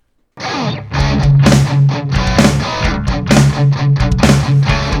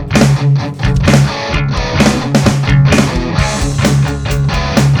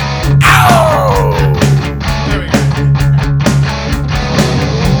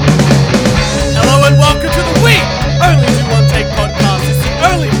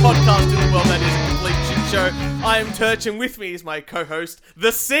I am Turch, and with me is my co-host,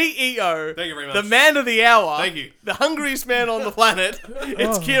 the CEO. Thank you very much. The man of the hour. Thank you. The hungriest man on the planet.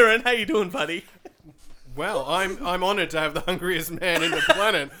 It's Kieran. How you doing, buddy? Well, I'm honoured to have the hungriest man in the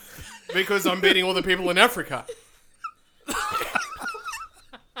planet because I'm beating all the people in Africa.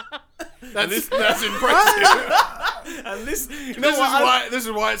 That's impressive. And this is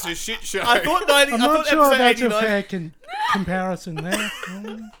why it's a shit show. I thought I'm not sure episode that's a 89. fair comparison there.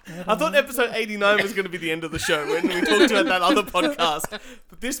 I thought episode 89 was going to be the end of the show when we talked about that other podcast.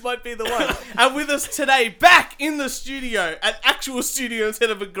 But this might be the one. And with us today, back in the studio, an actual studio instead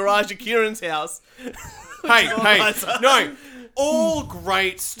of a garage at Kieran's house. hey, no. All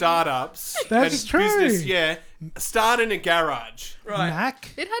great startups That's and true. business, start in a garage. Right. Mac,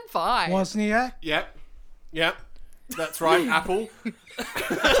 It had 5. Wozniak. Yep. That's right, Apple.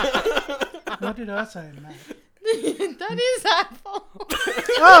 What did I say, Mac? That is Apple.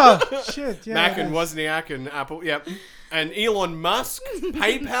 Oh, shit. Yeah, Mac and Wozniak and Apple, yep. And Elon Musk,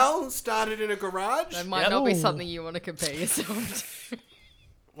 PayPal started in a garage. That might not be Ooh. something you want to compare yourself to.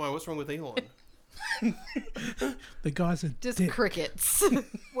 Why, what's wrong with Elon? The guy's a Just dick. crickets.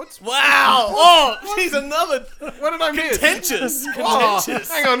 Wow. Oh, she's another What did I miss? contentious. Oh,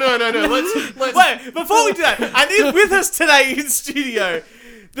 Contentious. hang on, no. Let's Wait, before we do that, and with us today in studio,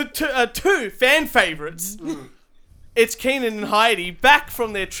 the two fan favourites. It's Keenan and Heidi back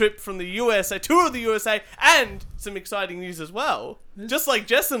from their trip from the USA, tour of the USA, and some exciting news as well. Just like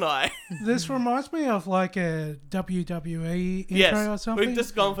Jess and I. This reminds me of like a WWE intro Yes, or something. we've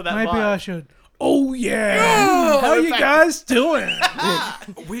just gone for that Maybe vibe. I should. Oh, yeah. How you guys doing?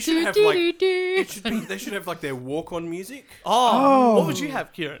 We should have like they should have like their walk-on music. Oh, what would you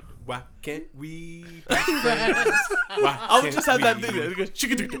have, Kieran? Why can't we be friends? Why I would can't just have that we? thing that goes,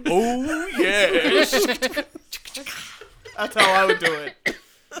 "Chicka-doo-doo." Oh, yeah. That's how I would do it.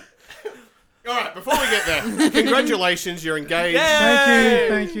 All right, before we get there, congratulations, you're engaged. Yeah.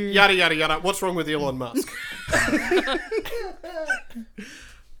 Thank you. Yada yada yada. What's wrong with Elon Musk?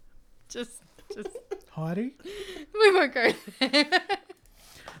 just Heidi? we won't go there.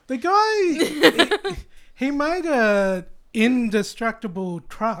 The guy, he made a indestructible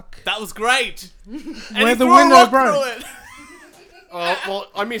truck. That was great. And Where he the threw a window rock broke. through it. Oh well,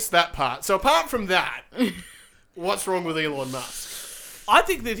 I missed that part. So apart from that, what's wrong with Elon Musk? I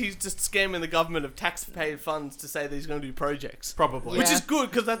think that he's just scamming the government of taxpayer funds to say that he's going to do projects. Probably. Which Yeah. is good,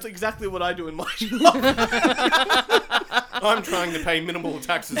 because that's exactly what I do in my job. I'm trying to pay minimal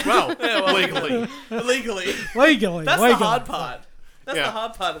tax as well, legally. Legally. Legally. That's the hard part. That's Yeah. the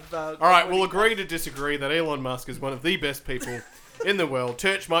hard part about... All right, we'll agree to disagree that Elon Musk is one of the best people in the world.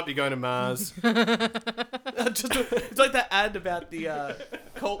 Church might be going to Mars. It's like that ad about the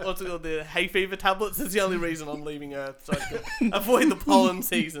the hay fever tablets. That's the only reason I'm leaving Earth, so I can avoid the pollen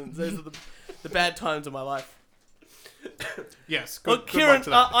seasons. Those are the bad times of my life. Yes, Well, good Kieran,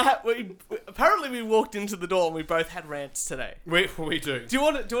 luck to that. apparently we walked into the door and we both had rants today. We do. Do you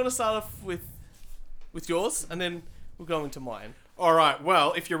want to start off with yours, and then we'll go into mine? All right,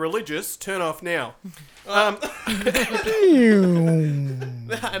 well, if you're religious, turn off now. And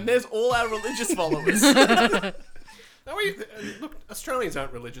there's all our religious followers. No, look, Australians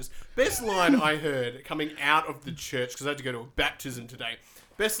aren't religious. Best line I heard coming out of the church, because I had to go to a baptism today.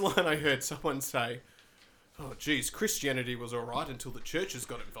 Best line I heard someone say, "Oh, geez, Christianity was all right until the churches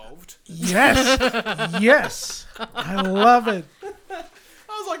got involved." Yes. Yes. I love it.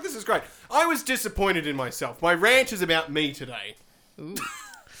 I was like, this is great. I was disappointed in myself. My rant is about me today.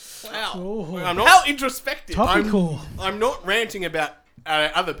 Wow. Oh, I'm not. How introspective. topical. I'm not ranting about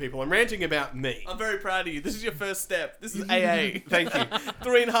other people. I'm ranting about me. I'm very proud of you. This is your first step. This is AA. Thank you.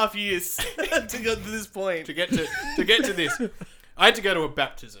 3.5 years to get to this point. to get to this, I had to go to a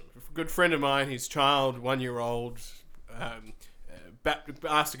baptism. A good friend of mine, his child, 1-year-old,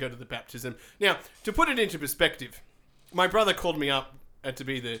 asked to go to the baptism. Now, to put it into perspective, my brother called me up to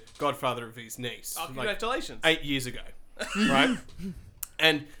be the godfather of his niece. Oh, congratulations. 8 years ago, right?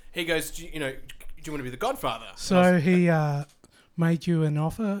 And he goes, do you want to be the godfather? So he made you an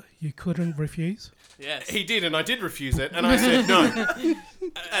offer you couldn't refuse? Yes. He did, and I did refuse it, and I said no.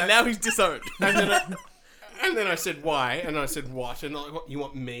 And now he's disowned. And then I said, why? And I said, what? And like, what, you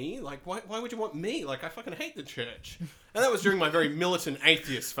want me? Like, why would you want me? Like, I fucking hate the church. And that was during my very militant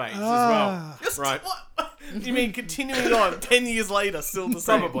atheist phase as well. Just Right. What? You mean continuing on 10 years later, still the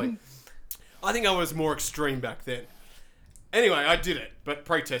same? Probably. I think I was more extreme back then. Anyway, I did it, but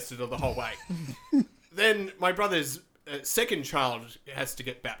protested it the whole way. Then my brother's second child has to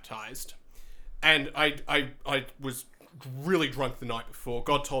get baptized. And I was really drunk the night before.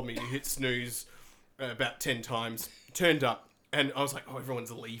 God told me to hit snooze about 10 times. Turned up, and I was like, oh,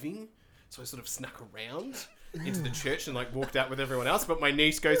 everyone's leaving. So I sort of snuck around. into the church and like walked out with everyone else. But my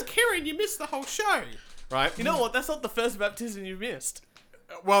niece goes, Kieran, you missed the whole show, right? You know what? That's not the first baptism you missed.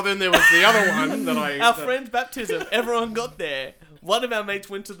 Well, then there was the other one that I. Our friend's baptism. Everyone got there. One of our mates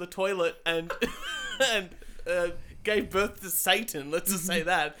went to the toilet and gave birth to Satan. Let's just say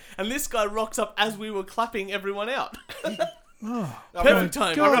that. And this guy rocks up as we were clapping everyone out. Oh, Perfect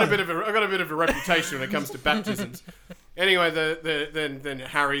time. I got a bit of a reputation when it comes to baptisms. Anyway, then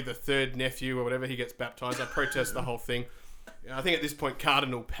Harry, the third nephew or whatever, he gets baptized. I protest the whole thing. I think at this point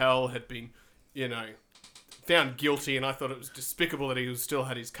Cardinal Pell had been, found guilty, and I thought it was despicable that he still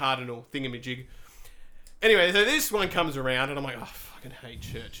had his cardinal thingamajig. Anyway, so this one comes around, and I'm like, oh, I fucking hate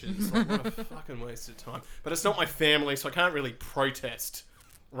churches. Like, what a fucking waste of time. But it's not my family, so I can't really protest,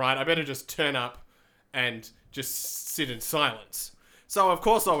 right? I better just turn up and just sit in silence. So, of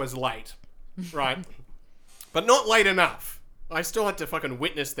course, I was late, right? But not late enough. I still had to fucking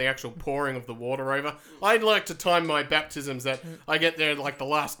witness the actual pouring of the water over. I'd like to time my baptisms that I get there like the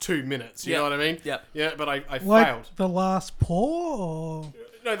last 2 minutes. You know what I mean? Yep. Yeah, but I like failed. the last pour, or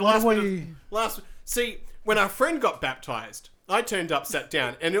No, the what last were bit of- you- See, when our friend got baptized, I turned up, sat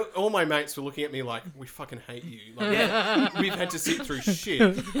down, and all my mates were looking at me like, we fucking hate you. Like, we've had to sit through shit.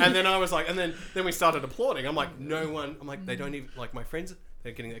 And then I was like, and then we started applauding. I'm like, no one, I'm like, they don't even, like my friends,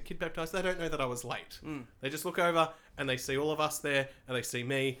 they're getting their kid baptized, they don't know that I was late. They just look over and they see all of us there and they see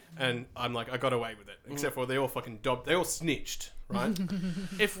me, and I'm like, I got away with it. Except for they all fucking they all snitched, right?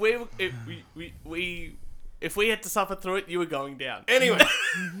 If we had to suffer through it, you were going down.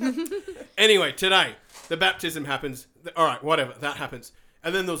 Anyway, today the baptism happens. All right, whatever, that happens.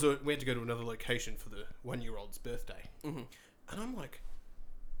 And then we had to go to another location for the 1-year-old's birthday. And I'm like,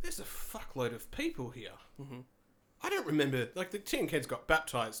 there's a fuckload of people here. I don't remember, like the 10 kids got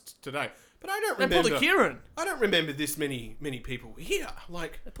baptized today, but I don't They remember. pulled a Kieran. I don't remember this many people here.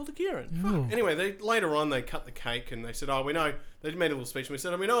 Like, They pulled a Kieran. Oh. anyway, later on they cut the cake and they said, oh, we know, they made a little speech and we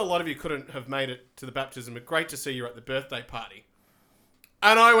said, we know a lot of you couldn't have made it to the baptism, but great to see you at the birthday party.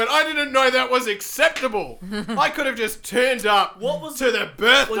 And I went, I didn't know that was acceptable. I could have just turned up to the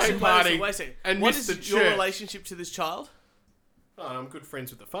birthday party Wait a second. and What missed is the your church. relationship to this child? Oh, I'm good friends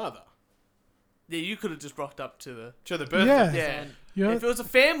with the father. Yeah, you could have just rocked up to the... To the birthday. Yeah. Yeah. You're- If it was a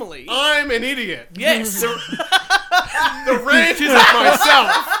family... I'm an idiot. yes. The rant is at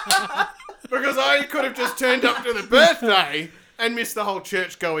myself. Because I could have just turned up to the birthday and missed the whole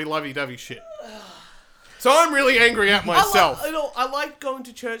church-goey lovey-dovey shit. So I'm really angry at myself. I like going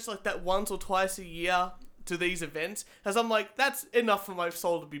to church like that once or twice a year to these events, as I'm like, that's enough for my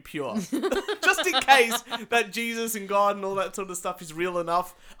soul to be pure. Just in case that Jesus and God and all that sort of stuff is real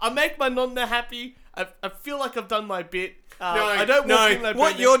enough. I make my nonna happy. I feel like I've done my bit. I don't walk in like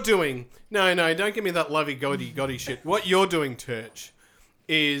what you're doing... No, don't give me that lovey-goody shit. What you're doing, Church,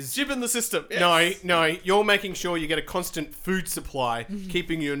 is... jib in the system. No, you're making sure you get a constant food supply,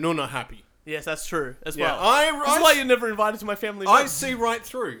 keeping your nonna happy. Yes, that's true as Yeah, well. This is why you're never invited to my family I events. see right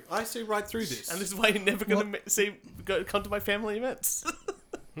through. this. And this is why you're never going to come to my family events.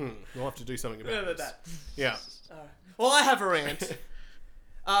 We'll have to do something Yeah, about that. this. Yeah. Well, I have a rant.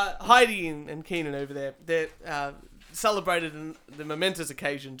 Heidi and Keenan over there, they're celebrated the momentous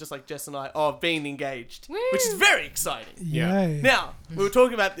occasion, just like Jess and I, of being engaged, which is very exciting. Yeah. Yay. Now, we were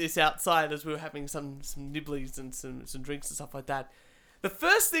talking about this outside as we were having some nibblies and some drinks and stuff like that. The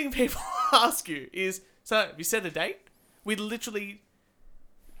first thing people ask you is, so have you set a date? We literally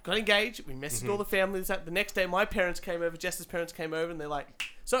got engaged. We messaged all the families. The next day, my parents came over, Jess's parents came over, and they're like,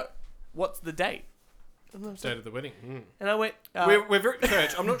 so, what's the date? And I was Date like- of the wedding. and I went, We're very...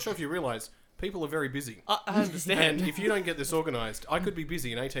 Church, I'm not sure if you realise, people are very busy. I And understand. if you don't get this organised, I could be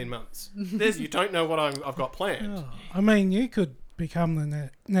busy in 18 months. There's You don't know what I've got planned. Oh, I mean, you could become the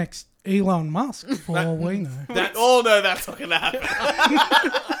next Elon Musk for all we know. That's all know that's not going to happen.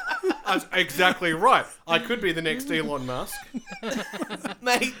 That's exactly right. I could be the next Elon Musk,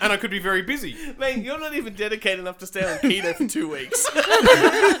 Mate, and I could be very busy. you're not even dedicated enough to stay on keto for 2 weeks.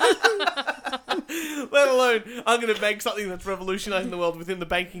 Let alone, I'm going to make something that's revolutionising the world within the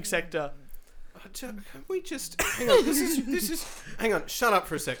banking sector. Can we just hang on? This is. Hang on. Shut up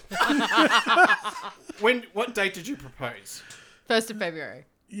for a sec. What date did you propose? 1st of February.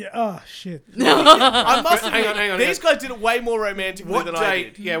 Yeah. Oh shit. I must Hang on, admit, hang on, these guys did it way more romantically What than I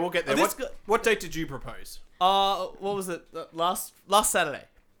date? did. Yeah, we'll get there. Oh, this What date did you propose? What was it? Last Saturday.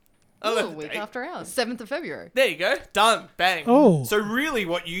 I Ooh, don't a know the week date. after ours. 7th of February. There you go. Done. Bang. Oh. So really,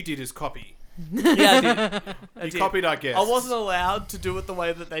 what you did is copy. Yeah, I did. I You did. copied our guess. I wasn't allowed to do it the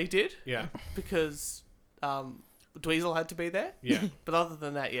way that they did Yeah, because Dweezil had to be there. yeah. But other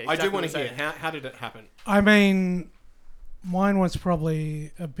than that, yeah. I do exactly want the to hear same. how did it happen? I mean, mine was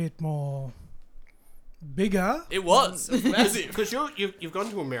probably a bit more bigger. It was. It was massive. Because you've gone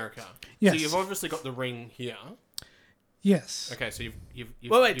to America. Yes. So you've obviously got the ring here. Yes. Okay, so you've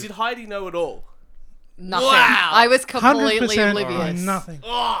Wait, did Heidi know it all? Nothing. Wow. I was completely 100% oblivious. nothing.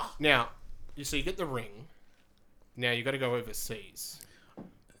 Oh, Now, you get the ring. Now you got to go overseas.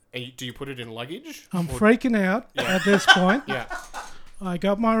 And do you put it in luggage? I'm Or- freaking out at this point. Yeah. I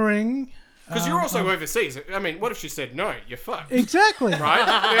got my ring. Because you're also overseas. I mean, what if she said no? You're fucked. Exactly.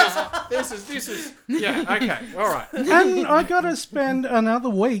 Right? This is. Yeah. Okay. All right. And I got to spend another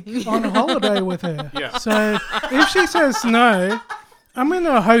week on holiday with her. Yeah. So if she says no, I'm in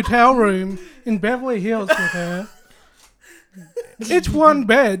a hotel room in Beverly Hills with her. It's one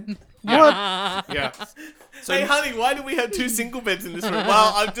bed. What? Yeah. So hey, honey, why do we have 2 single beds in this room?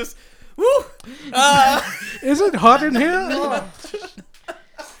 Well, I'm just. Woo! Is it hot in here? Oh.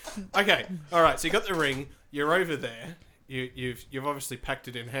 okay. All right. So you got the ring. You're over there. You've obviously packed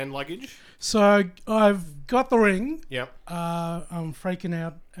it in hand luggage. So I've got the ring. Yep. I'm freaking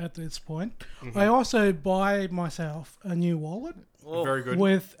out at this point. Mm-hmm. I also buy myself a new wallet Oh. Very good.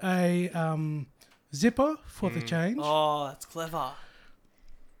 with a zipper for the change. Oh, that's clever.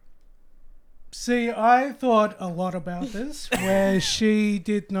 See, I thought a lot about this, where she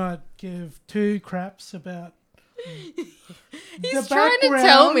did not give 2 craps about He's trying to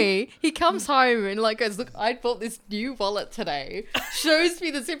tell me. He comes home and like goes, look, I bought this new wallet today. Shows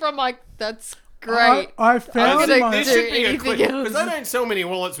me the zipper. I'm like, that's great. I found gonna my... There do should be a anything clip else. because they don't sell many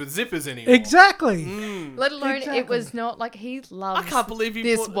wallets with zippers anymore. Exactly. Let alone it Exactly. was not like he loves I can't believe you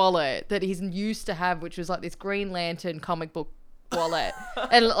this bought- wallet that he's used to have, which was like this Green Lantern comic book wallet,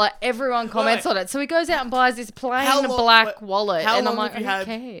 and like everyone comments on it. So he goes out and buys this plain How long- black wait, wallet, How and long I'm like, have you who had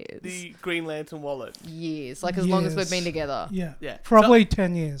cares? the Green Lantern wallet? Years, like as long as we've been Yes. together. Yeah. Yeah. Probably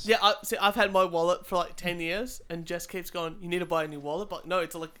 10 years. Yeah, I've had my wallet for like 10 years, and Jess keeps going, you need to buy a new wallet. But no,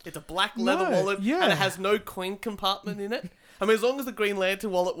 it's a black leather No, wallet, yeah. and it has no coin compartment in it. I mean, as long as the Green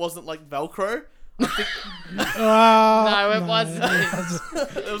Lantern wallet wasn't like Velcro, I think No, it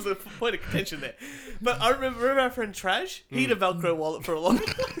wasn't. there was a point of contention there. But I remember our friend Trash, he had a Velcro wallet for a long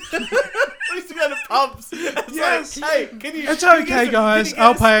time. We used to go to pubs. It's Yes. like, hey, can you... It's can you okay, get us- guys. can you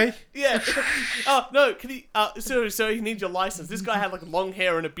I'll get us- pay. Yeah. Oh, no, can he... sorry, you need your license. This guy had like long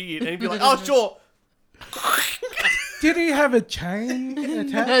hair and a beard, and he'd be like, oh, sure. Did he have a chain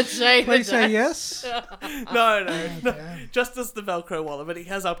attached? Please say yes. No. Just as the Velcro wallet, but he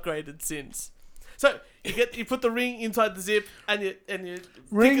has upgraded since. So you put the ring inside the zip, and you think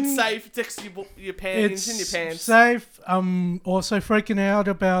Ring- it's safe. It's next to your pants. It's in your pants. safe. I'm also freaking out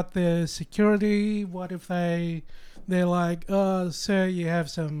about the security. What if they're like, oh, sir, you have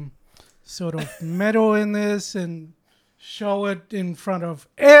some sort of metal in this, and show it in front of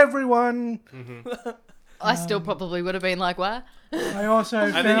everyone. I still probably would have been like, what? I also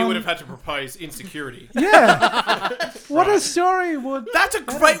And found, then you would have had to propose insecurity. yeah. What a story would. That's a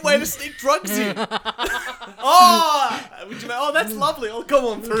great way to sneak drugs in. Oh, that's lovely. Oh, come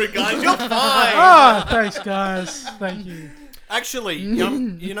on through, guys. You're fine. Ah, thanks, guys. Thank you. Actually,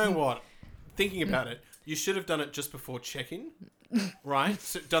 you know what? Thinking about it, you should have done it just before check-in, right?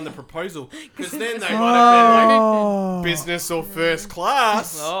 So, done the proposal, because then they might have been Oh, like business or first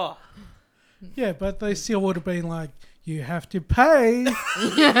class. Oh. yeah, but they still would have been like, you have to pay.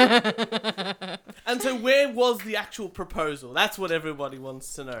 And so, where was the actual proposal? That's what everybody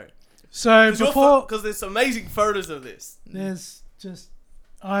wants to know. So before Because there's amazing photos of this. there's just,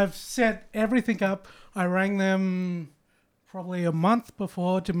 I've set everything up. I rang them probably a month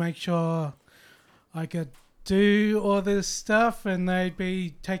before to make sure I could do all this stuff, and they'd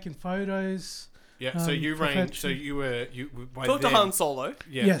be taking photos. Yeah. So you rang. perfection. So you were by Talk to then- Han Solo.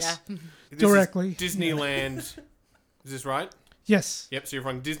 Yeah. Yes, This is directly. Disneyland. Is this right? yes. Yep. So you've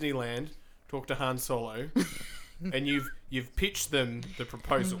rung Disneyland. Talk to Han Solo, and you've pitched them the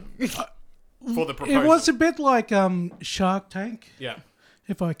proposal for the proposal. It was a bit like Shark Tank, Yeah.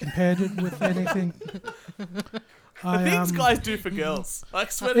 if if I compared it with anything. The I, things guys do for girls. I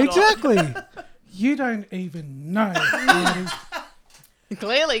swear to God. exactly. You don't even know. Marty.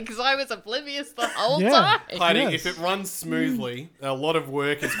 Clearly, because I was oblivious the whole Yeah. time. Heidi, Yes. if it runs smoothly, a lot of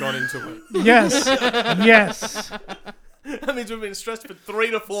work has gone into it. Yes, yes. That means we've been stressed for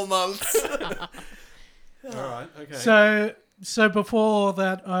 3 to 4 months. All right. Okay. So before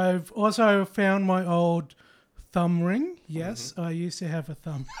that, I've also found my old thumb ring. Yes, I used to have a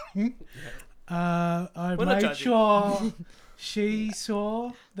thumb ring. I We're not made judging. sure she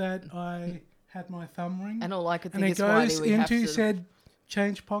saw that I had my thumb ring, And all I could and think it is, why goes do we have into to... said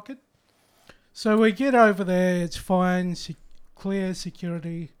change pocket. So we get over there. It's fine. Clear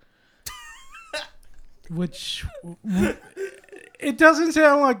security. Which It doesn't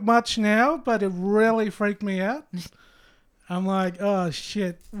sound like much now, but it really freaked me out. I'm like, oh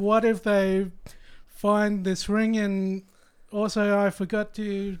shit, what if they find this ring and also I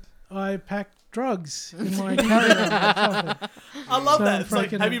packed drugs in my carry-on or something. I love So that. It's like,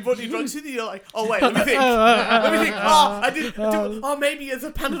 freaking- have you brought any drugs with you? You're like, oh wait, let me think. Let me think. Oh, I did. Oh, maybe it's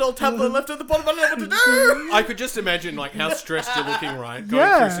a Panadol tablet left at the bottom. I don't know what to do. I could just imagine like how stressed you're looking, right? Going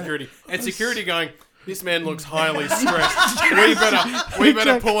Yeah. through security, and security going, "This man looks highly stressed. we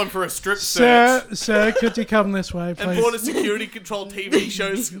better pull him for a strip search." Sir, could you come this way, And border please? security control TV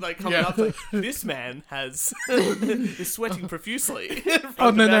shows like coming Yeah. up. Like, this man is sweating profusely in front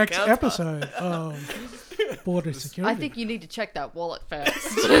On the of our next counter. episode of Border Security. I think you need to check that wallet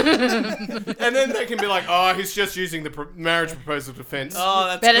first. And then they can be like, "Oh, he's just using the marriage proposal defense." Oh,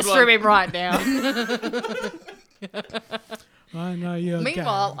 that's Better a good screw one. him right now. I know you're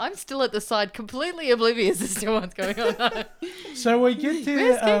Meanwhile, I'm still at the side, completely oblivious as to what's going on. So we get to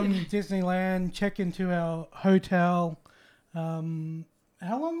Where's Kevin? Disneyland, check into our hotel.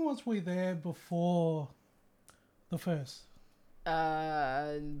 How long was we there before the first?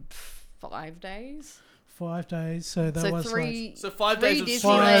 5 days. 5 days. So that So was three. So 5 Three days of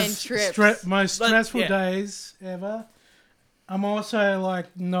Disneyland stress. trips. most But, stressful yeah. days ever. I'm also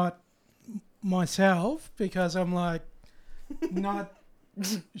like not myself because I'm like not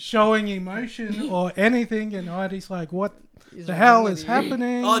showing emotion or anything, and Heidi's like, "What the hell is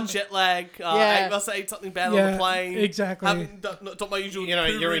happening?" Oh, jet lag. Yeah. I must say something bad on Yeah, the plane. exactly. Haven't done my usual. You know,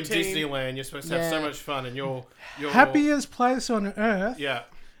 poo you're in routine. Disneyland. You're supposed to have so Yeah. much fun, and you're Happiest place on earth, Yeah.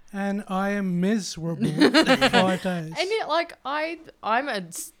 and I am miserable for 5 days. And yet, like,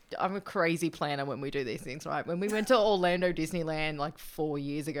 I'm a crazy planner when we do these things, right? When we went to Orlando Disneyland like 4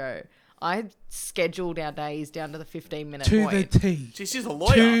 years ago, I scheduled our days down to the 15-minute To point. the T. Gee, she's a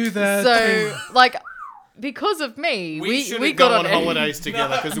lawyer. To the So, T. like, because of me, We should we have got gone on on holidays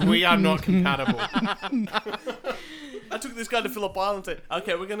together because we are not compatible. I took this guy to Phillip Island and said,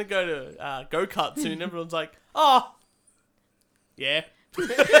 okay, we're going to go to go-kart soon. Everyone's like, oh, yeah.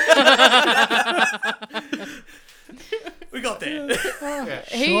 We got there. Yeah.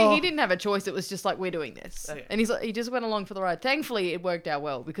 Sure. He didn't have a choice. It was just like, we're doing this. Okay. And he just went along for the ride. Thankfully, it worked out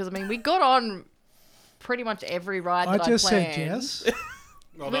well because, I mean, we got on pretty much every ride I that just planned. said yes.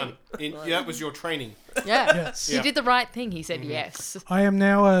 Well done. That was your training. Yeah. Yes. He Yeah. did the right thing. He said yes. I am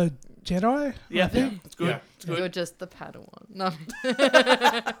now a Jedi. Yeah, it's good. Yeah. It's good. You're just the Padawan. No.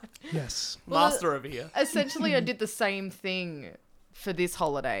 Yes. Master over here. Essentially, I did the same thing for this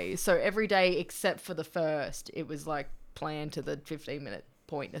holiday. So every day except for the first, it was like planned to the 15-minute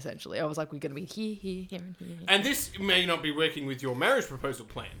point, essentially. I was like, we're going to be here, and here. And this may not be working with your marriage proposal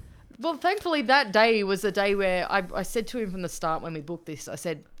plan. Well, thankfully, that day was the day where I said to him from the start when we booked this, I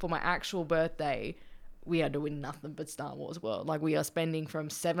said, for my actual birthday, we are doing nothing but Star Wars World. Like, we are spending from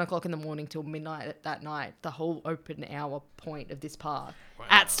 7 o'clock in the morning till midnight that night, the whole open hour point of this park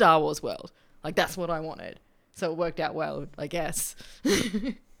at Star Wars World. Like, that's what I wanted. So it worked out well, I guess.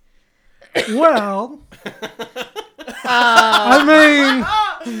 Well, I mean,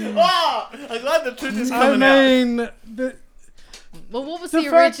 Oh, I'm glad the truth is I coming out. mean, the Well, what was the the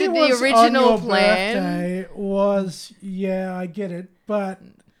fact it was on original your plan? birthday was, yeah, I get it, but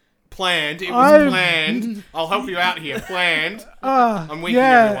Planned. It was I'm- planned. I'll help you out here. Planned. I'm winking,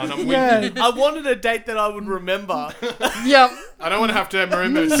 yeah, everyone. I'm yeah. winking. I wanted a date that I would remember. Yep. I don't want to have to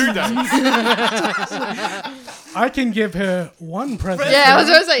remember 2 days. I can give her one present. Yeah, I was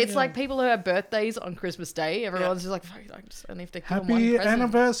going to say, it's like people who have birthdays on Christmas Day. Everyone's just like, fuck, I just only have to give them one Happy present.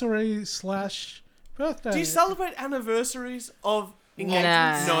 anniversary / birthday. Do you celebrate anniversaries of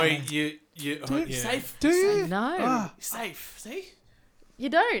engagements? Nah. No, you yeah. Safe. Do you? No. Ah, Safe. See? You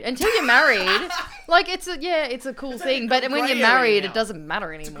don't until you're married. Like it's a cool thing, but when grey you're area married, now. it doesn't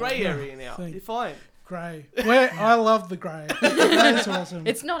matter anymore. Grey area now. Thank- You're fine. grey. I love the grey. That's awesome.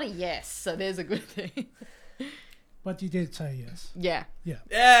 It's not a yes, so there's a good thing. But you did say yes. Yeah.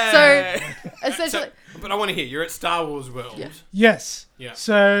 Yeah. So essentially, But I want to hear. You're at Star Wars World. Yeah. Yes. Yeah.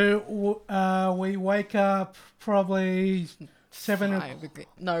 So we wake up probably 7 o'clock.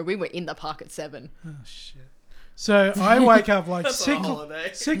 no, we were in the park at 7. Oh, shit. So I wake up like That's on a holiday.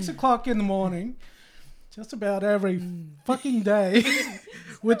 6 o'clock in the morning, just about every fucking day,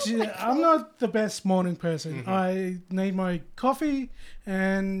 which I'm not the best morning person. I need my coffee,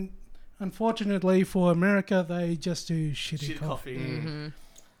 and unfortunately for America, they just do shitty Shitty coffee. coffee.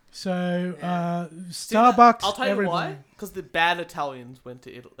 So See, Starbucks, I'll tell you every why. morning. Because the bad Italians went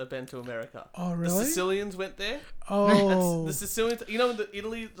to America. Oh, The really? Sicilians went there. Oh, The Sicilians, you know, the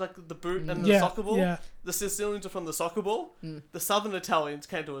Italy, like the boot and the yeah, soccer ball. yeah. The Sicilians are from the soccer ball. The Southern Italians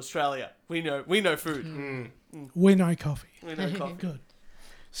came to Australia. We know food. We know coffee. We know coffee. Good.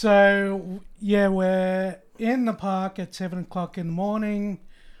 So, yeah, we're in the park at 7 o'clock in the morning.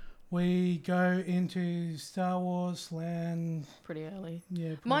 We go into Star Wars Land. Pretty early. Yeah,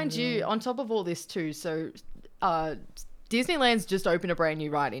 pretty Mind you, early. on top of all this too, so Disneyland's just opened a brand new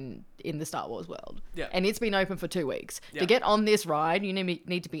ride in the Star Wars world. Yeah. And it's been open for 2 weeks. Yeah. To get on this ride, you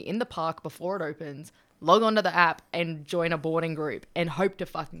need to be in the park before it opens, log onto the app and join a boarding group and hope to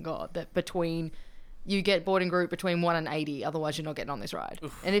fucking God that you get boarding group between 1 and 80, otherwise you're not getting on this ride.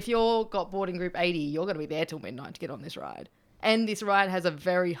 Oof. And if you're got boarding group 80, you're going to be there till midnight to get on this ride. And this ride has a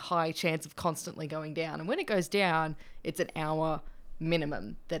very high chance of constantly going down. And when it goes down, it's an hour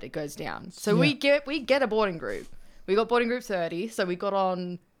minimum that it goes down. So we get a boarding group. We got boarding group 30. So we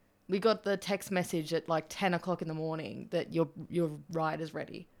got the text message at like 10 o'clock in the morning that your ride is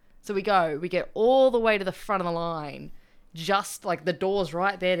ready. So we get all the way to the front of the line, just like the door's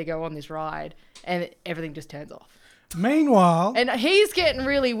right there to go on this ride, and everything just turns off. Meanwhile, And he's getting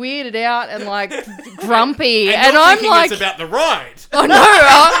really weirded out and like grumpy, And and you're I'm thinking like, it's about the ride. oh no,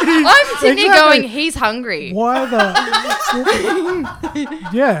 I'm sitting here Exactly. going, he's hungry. why the...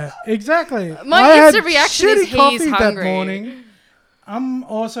 yeah, exactly. My I instant had reaction is shitty he's coffee hungry. that morning. I'm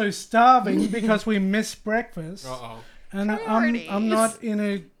also starving because we missed breakfast. Uh-oh. And I'm Priorities. not in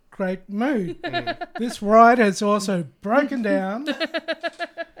a great mood. This ride has also broken down.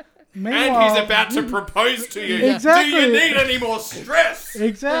 And Meanwhile, he's about to propose to you. Exactly. Do you need any more stress?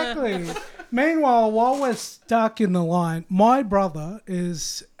 Exactly. Meanwhile, while we're stuck in the line, my brother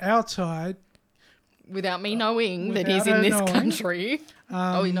is outside. Without me knowing that Without he's in her this knowing. country.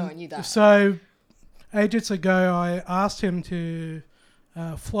 Oh, no, I knew that. So, ages ago, I asked him to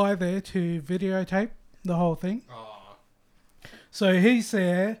fly there to videotape the whole thing. Oh. So he's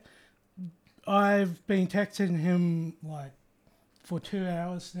there. I've been texting him like for 2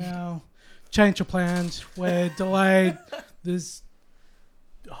 hours now. Change of plans. We're delayed. There's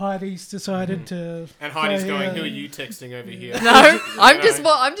Heidi's decided to. And Heidi's go going, here. who are you texting over here? No, I'm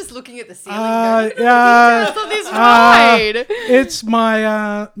just looking at the ceiling. going, Yeah, "Details on this ride." it's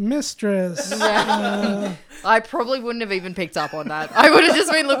my mistress. I probably wouldn't have even picked up on that. I would have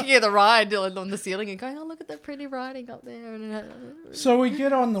just been looking at the ride on the ceiling and going, "Oh, look at that pretty writing up there." So we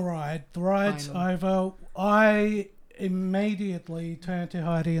get on the ride. The ride's Finally. over. I immediately turn to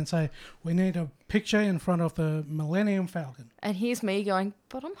Heidi and say, "We need a picture in front of the Millennium Falcon." And here's me going,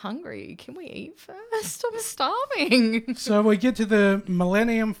 "But I'm hungry. Can we eat first? I'm starving." So we get to the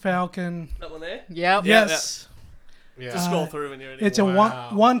Millennium Falcon. That one there? Yep. Yes, Yeah. Just scroll through when you're ready. it's Wow.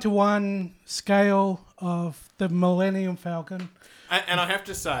 a one-to-one scale of the Millennium Falcon. And I have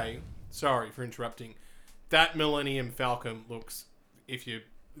to say, sorry for interrupting, that Millennium Falcon looks, if you're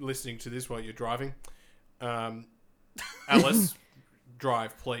listening to this while you're driving, Alice,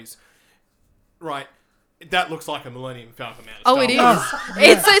 drive, please. Right. That looks like a Millennium Falcon out of Oh, Star it is.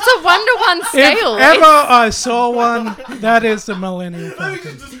 Wars. It's a 1-to-1 scale. If ever I saw one, that is the Millennium Let me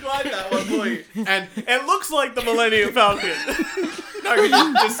Falcon. just describe that one for you. And It looks like the Millennium Falcon. no, you're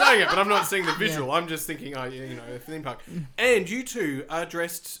just saying it, but I'm not seeing the visual. I'm just thinking, a theme park. And you two are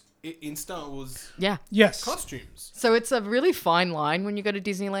dressed in Star Wars Yeah. Yes. costumes. So it's a really fine line when you go to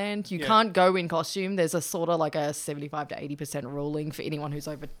Disneyland. You Yeah. can't go in costume. There's a sort of like a 75 to 80% ruling for anyone who's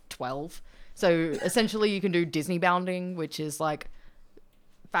over 12. So essentially you can do Disney bounding, which is like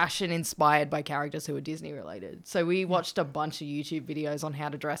fashion inspired by characters who are Disney related. So we watched a bunch of YouTube videos on how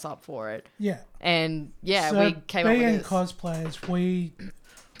to dress up for it. Yeah. And yeah, So we came up being with this. cosplayers, we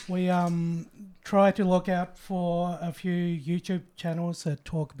try to look out for a few YouTube channels that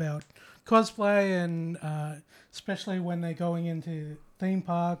talk about cosplay and especially when they're going into theme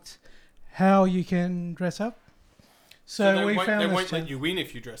parks, how you can dress up. So they we won't, found they this won't let channel. you win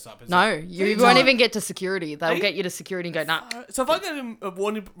if you dress up. Is No, it? you So- won't even get to security. They'll Are you- get you to security and go, nah. So if I go to a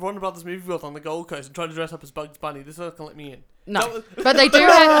Warner Brothers movie world on the Gold Coast and try to dress up as Bugs Bunny, this is not gonna let me in. No. But they do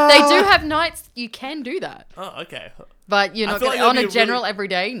have nights you can do that. Oh, okay. But you're I not feel going like on that'd a be a general really-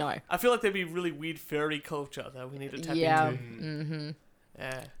 everyday, no. I feel like there'd be really weird furry culture that we need to tap Yeah. into. Mm-hmm.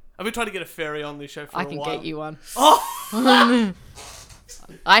 Yeah. I've been trying to get a furry on this show for I a can while. get you one. Oh!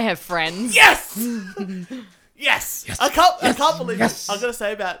 I have friends. Yes! Yes! I can't believe Yes! it. I gotta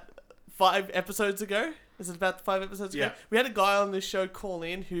say, about 5 episodes ago, is it about 5 episodes ago? Yeah. We had a guy on this show call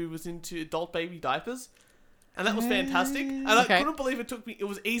in who was into adult baby diapers. And that was fantastic. And I Okay. couldn't believe it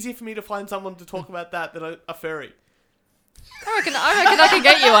was easier for me to find someone to talk about that than a furry. I reckon I can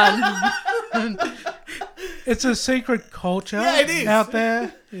get you one. It's a secret culture Yeah, it is. out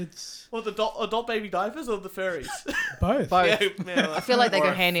there. It's Or the adult baby diapers or the furries? Both. Both. Yeah, man, I feel like they Or go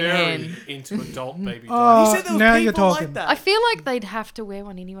a hand in fairy hand. into adult baby Oh, He said there was now you're people talking. like that. I feel like they'd have to wear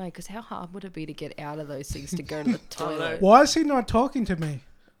one anyway, because how hard would it be to get out of those things to go to the toilet? Why is he not talking to me?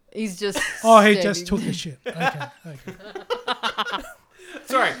 He's just. Oh, he standing- just took a shit. Okay.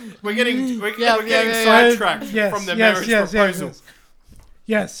 Sorry, we're getting Yeah, sidetracked Yes, from the yes, marriage yes, proposal.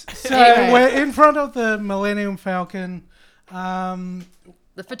 yes, yes. So Anyway. we're in front of the Millennium Falcon.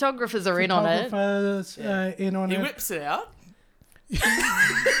 The photographers are in on it. Photographers in on He it. whips it out.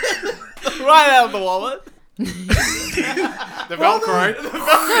 Right out of the wallet. The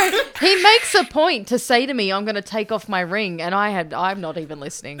Velcro. He makes a point to say to me, "I'm going to take off my ring," and I'm not even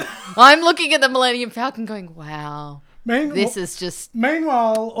listening. I'm looking at the Millennium Falcon, going, "Wow, this is just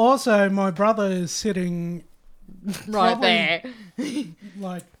Meanwhile, also my brother is sitting right Probably- there."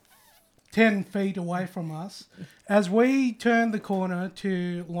 like 10 feet away from us. As we turn the corner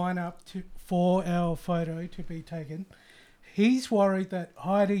to line up for our photo to be taken, he's worried that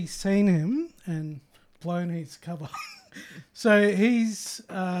Heidi's seen him and blown his cover. So he's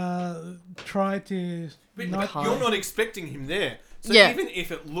tried to But not... you're not expecting him there. So Yeah. even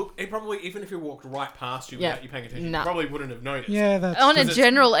if even if he walked right past you Yeah. without you paying attention, Nah. you probably wouldn't have noticed. Yeah, that's... On a 'Cause it's-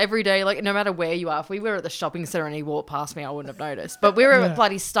 general everyday, like no matter where you are, if we were at the shopping center and he walked past me, I wouldn't have noticed. But we were Yeah. at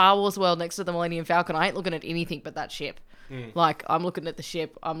bloody Star Wars World next to the Millennium Falcon. I ain't looking at anything but that ship. Like I'm looking at the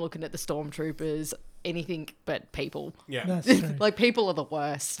ship, I'm looking at the stormtroopers, anything but people. Yeah. That's true. Like people are the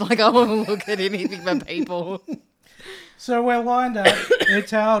worst. Like I won't look at anything but people. So we're lined up.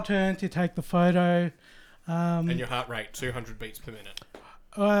 It's our turn to take the photo. And your heart rate 200 beats per minute.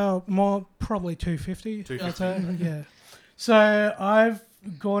 More probably 250. 250. I'd say, yeah. So I've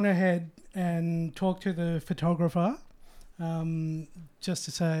gone ahead and talked to the photographer, just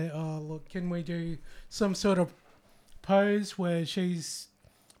to say, oh look, can we do some sort of pose where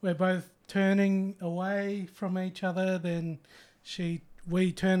we're both turning away from each other, then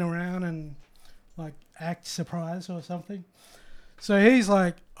we turn around and like act surprised or something. So he's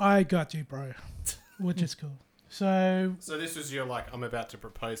like, I got you, bro, which is cool. So So this was your I'm about to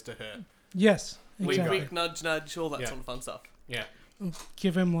propose to her. yes, We exactly. Wink, nudge, nudge, all that Yeah. sort of fun stuff. Yeah.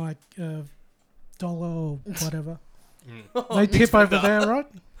 Give him like $1 or whatever. Oh, They tip over there, right?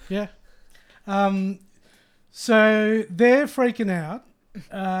 Yeah. So they're freaking out.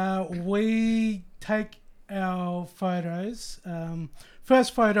 We take our photos.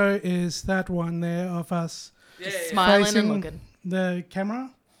 First photo is that one there of us Yeah, Smiling facing and looking. the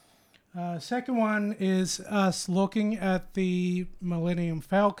camera. Second one is us looking at the Millennium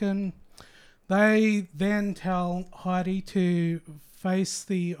Falcon. They then tell Heidi to face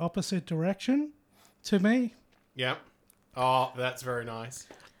the opposite direction to me. Yeah. Oh, that's very nice.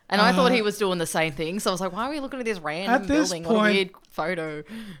 And I thought he was doing the same thing. So I was like, why are we looking at this random At this building? What a point- weird photo.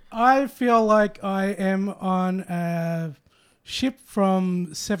 I feel like I am on a ship from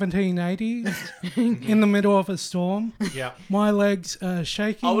 1780s in the middle of a storm. Yeah. My legs are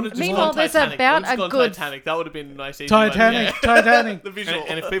shaking. I would have just Meanwhile, gone there's Titanic. about I would've just a gone good- Titanic. That would have been a nice easy one, Titanic, yeah. Titanic. The visual.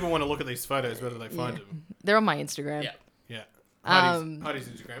 And if people want to look at these photos, where do they find them? They're on my Instagram. Yeah. Yeah. Um, Heidi's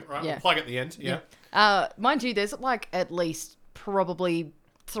Instagram. Right. yeah. We'll plug at the end. Yeah. Mind you, there's like at least probably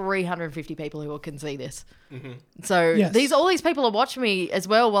 350 people who can see this. So Yes. all these people are watching me as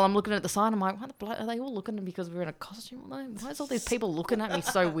well while I'm looking at the sign. I'm like, what the blood? Are they all looking at me because we're in a costume? Why is all these people looking at me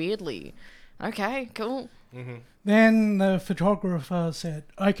so weirdly? Okay, cool. Then the photographer said,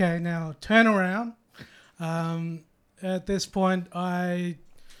 okay, now turn around. At this point, I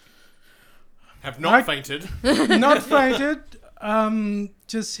Have not I- fainted. not fainted,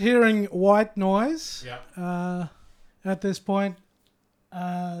 just hearing white noise. Yeah. At this point,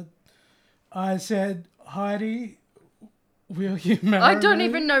 I said, Heidi, will you marry I don't me?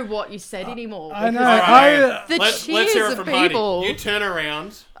 even know what you said anymore. I know. because- Alright, The let's cheers hear it of from people. Heidi. You turn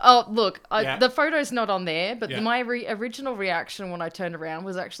around. Oh, look, Yeah. the photo's not on there, but Yeah. my original reaction when I turned around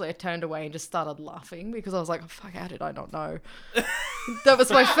was actually I turned away and just started laughing because I was like, oh, fuck, how did I not know? That was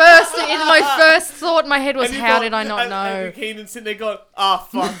my first thought in my head was, And you how thought- did I not know? And Keenan sitting there going,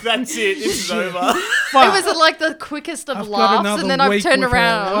 fuck, that's it. This is over. It was like the quickest of I've got laughs, another and then I've week turned with her.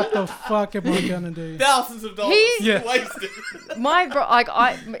 around. What the fuck am I gonna do? Thousands of dollars Yeah. wasted.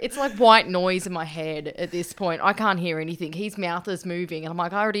 It's like white noise in my head at this point. I can't hear anything. His mouth is moving, and I'm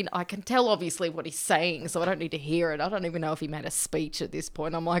like, I can tell obviously what he's saying, so I don't need to hear it. I don't even know if he made a speech at this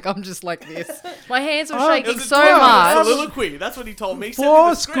point. I'm just like this. My hands were Oh, shaking It was a so total much. soliloquy. That's what he told me. Send me the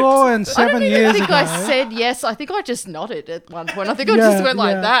Four script. score and I 7 don't even years think ago. I said yes. I think I just nodded at one point. I think I Yeah, just went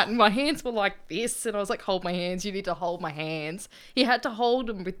like yeah. that, and my hands were like this, and I was like, hold my hands. You need to hold my hands. He had to hold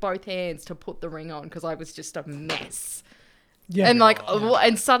them with both hands to put the ring on because I was just a mess. Yeah. And like,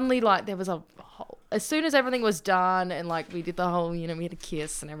 and suddenly like there was a whole, as soon as everything was done and like we did the whole, you know, we had a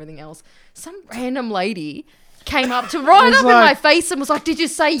kiss and everything else, some random lady came up to right Was up in my like, face and was like, "Did you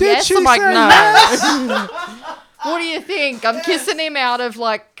say "Did yes?" she I'm like, say "No." yes? What do you think? I'm kissing him out of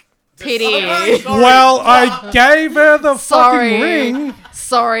like pity. Well, I gave her the Sorry. fucking ring.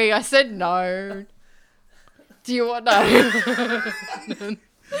 Sorry, I said no. Do you want no?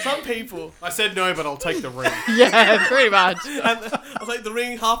 Some people, I said no, but I'll take the ring. Yeah, pretty much. and I'll take the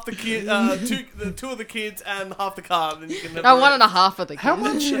ring, half the kid, two of the kids, and half the car. Then you can have No, the one rest. and a half of the kids. How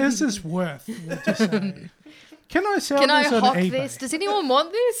much is this worth? Would you say? Can I sell Can I this on hawk eBay? this? Does anyone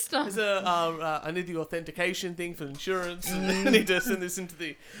want this? No. There's I need the authentication thing for insurance. Mm. I need to send this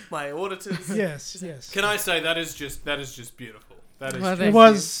into my auditors. Yes, yes. Can I say that is just beautiful. That is Well, just thank It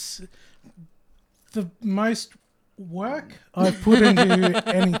was the most work I've put into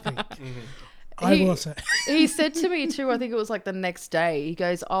anything. I He- will say. He said to me too, I think it was like the next day, he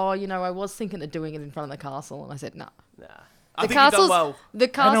goes, "Oh, you know, I was thinking of doing it in front of the castle." And I said, "No." Nah. I The think you've done castle's well. the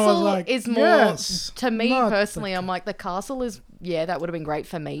And I was castle like, is more yes, to me not the personally. I'm like, the castle is, yeah, that would have been great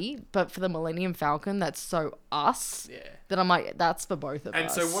for me, but for the Millennium Falcon, that's so us Yeah. that I'm like, that's for both of And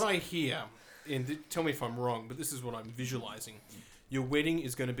us. so what I hear, and tell me if I'm wrong, but this is what I'm visualizing. Your wedding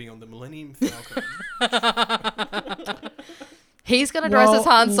is going to be on the Millennium Falcon. He's gonna dress as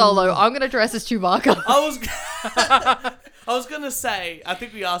Well, Han Solo. I'm gonna dress as Chewbacca. I was I was gonna say, I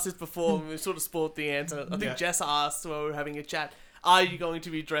think we asked this before and we sort of spoiled the answer. I think Yeah. Jess asked while we were having a chat, are you going to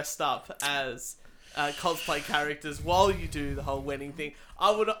be dressed up as cosplay characters while you do the whole wedding thing?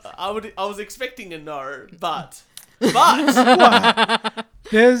 I was expecting a no, but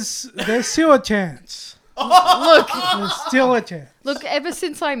There's still a chance. Look, There's still a chance. look. Ever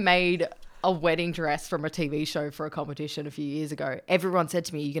since I made a wedding dress from a TV show for a competition a few years ago, everyone said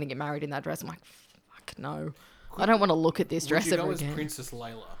to me, "You're gonna get married in that dress." I'm like, "Fuck no." I don't want to look at this Would dress you go ever as again. Princess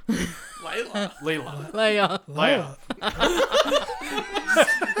Layla? Layla. Leia. Leia. Leia.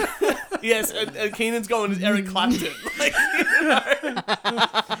 Yes, and Keenan's going as Eric Clapton. Like, you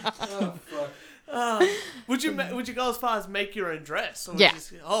know. Would you go as far as make your own dress? Or Yeah.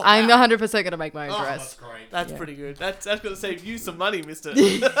 just- oh, I'm wow. 100% gonna make my own Oh, That's dress. great. That's pretty good. That's going to save you some money, mister.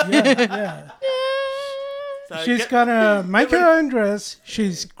 Yeah. So She's get- gonna make her own dress.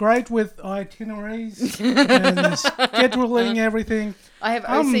 She's great with itineraries and scheduling everything. I have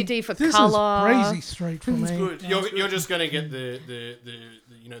OCD for this color. is crazy straight for me. good. You're just going to get the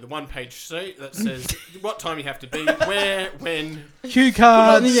the one page sheet that says what time you have to be, where, when. Cue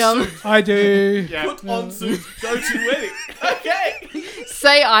cards. Yeah. I do. Yeah. Put on suit, go to wedding. Okay.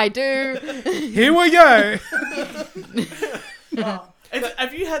 Say I do. Here we go.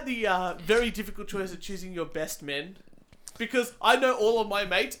 Have you had the very difficult choice of choosing your best men? Because I know all of my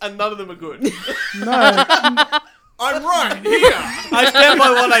mates and none of them are good. No, I'm right here. I stand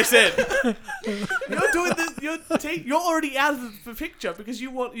by what I said. You're doing this. You're already out of the picture because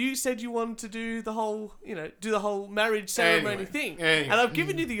you said you wanted to do the whole marriage ceremony Anyway, thing, anyway. and I've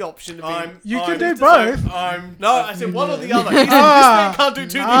given you the option to be. You I'm can do just both. like, I'm No, I said one or the other. He said, this man can't do two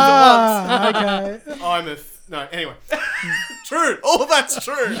things at once. okay. I'm a no. Anyway, True. All that's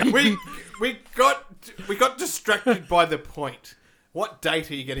true. we got distracted by the point. What date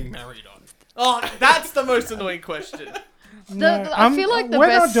are you getting married on? Oh, that's the most annoying question. I feel like the we're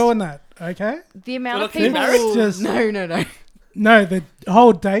best. not doing that. Okay. The amount We're of not getting people. married? Just- No. No, the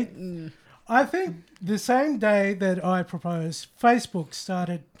whole date. I think the same day that I proposed, Facebook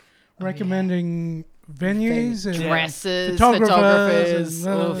started recommending venues and Dresses, photographers.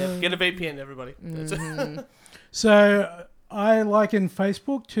 photographers. and, Get a VPN, everybody. So I liken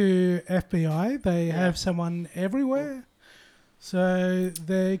Facebook to FBI. They have someone everywhere. So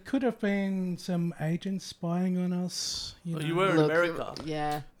there could have been some agents spying on us. You Well, know. you were in Look, America.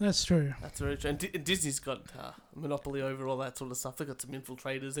 Yeah. That's true. That's very true. And Disney's got a monopoly over all that sort of stuff. They've got some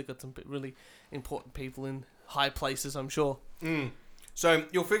infiltrators. They've got some really important people in high places, I'm sure. So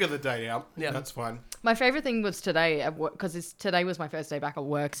you'll figure the date out. Yeah. That's fine. My favorite thing was today at work because today was my first day back at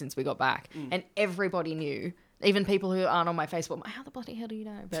work since we got back, and everybody knew. Even people who aren't on my Facebook, I'm like, how the bloody hell do you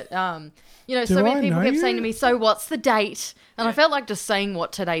know? But so Do many I people know kept you? saying to me, "So what's the date?" And I felt like just saying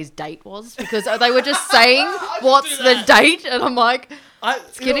what today's date was because they were just saying, "What's the date?" And I'm like,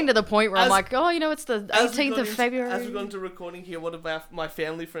 it's getting to the point where I'm as- like, "Oh, it's the As we 18th got of into- February." As we've gone to recording here, one of my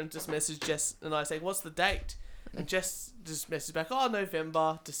family friends just messaged Jess and I saying, what's the date? And Jess just messaged back,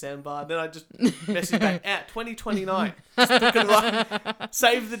 November, December. And then I just messaged back, 2029. Just took it right.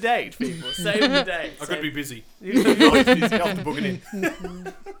 Save the date, people. Save the date. I could be busy. You're always busy. I'll have to book it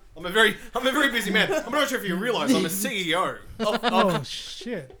in. I'm a very busy man. I'm not sure if you realise I'm a CEO. Oh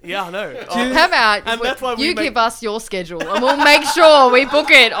shit! Yeah, I know. How about And that's why we you make- give us your schedule and we'll make sure we book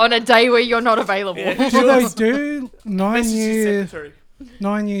it on a day where you're not available. Yeah. Do they do Message your 9-year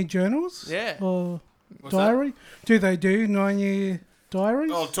secretary. journals? Yeah. Or What's that? diary? Do they do 9-year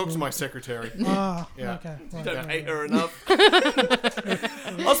diaries? I'll talk to my secretary. Ah, Yeah. okay. Right. Don't hate her enough.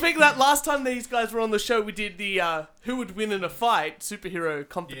 Well, speaking of that, last time these guys were on the show, we did the who would win in a fight superhero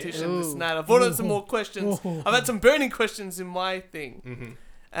competition. Yeah. This and that. I've brought out some more questions. Ooh. I've had some burning questions in my thing. Mm-hmm.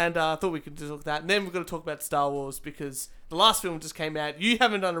 And I thought we could just look at that. And then we're going to talk about Star Wars because the last film just came out. You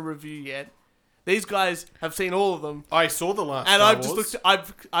haven't done a review yet. These guys have seen all of them. I saw the last. And Star I've just Wars.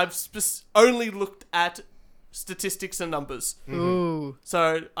 looked. Only looked at statistics and numbers. Ooh.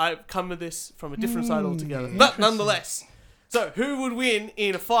 So I've come with this from a different side altogether. But nonetheless, so who would win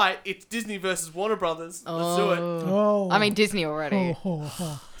in a fight? It's Disney versus Warner Brothers. Let's do it. Oh. I mean, Disney already.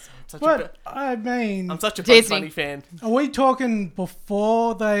 Such But I mean, I'm such a Disney. Funny fan. are we talking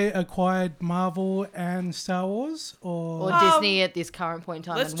before they acquired Marvel and Star Wars, or Or Disney at this current point in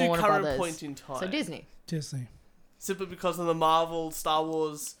time Let's and do Warner current Brothers. point in time. So Disney. Disney? Simply because of the Marvel, Star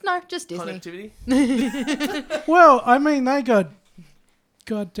Wars No, just Disney. connectivity. Well, I mean, they got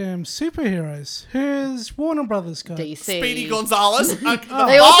goddamn superheroes. Who's Warner Brothers got? DC. Speedy Gonzalez. They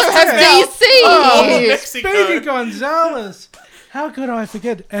also have DC. Oh, Mexico. Speedy Gonzalez. How could I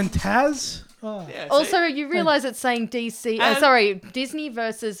forget? And Taz. Oh. Yeah, see? Also, you realise it's saying DC. And- Sorry, Disney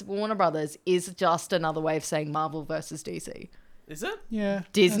versus Warner Brothers is just another way of saying Marvel versus DC. Is it? Yeah.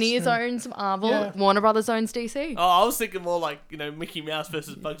 Disney that's true. owns Marvel. Yeah. Warner Brothers owns DC. Oh, I was thinking more like, Mickey Mouse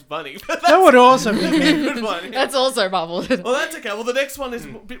versus Bugs Bunny. But That would also be that's a good. good one. Yeah. That's also Marvel. Well, that's okay. Well, the next one is a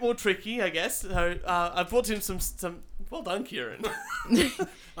bit more tricky, I guess. So I brought him some. Well done, Kieran.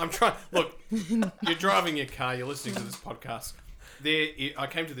 I'm trying. Look, you're driving your car. You're listening to this podcast. I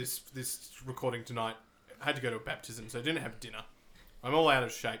came to this recording tonight. I had to go to a baptism, so I didn't have dinner. I'm all out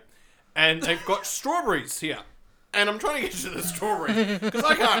of shape, and they've got strawberries here, and I'm trying to get to the strawberries because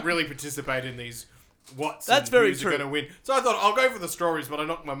I can't really participate in these. That's That's very who's true. going to win? So I thought I'll go for the strawberries, but I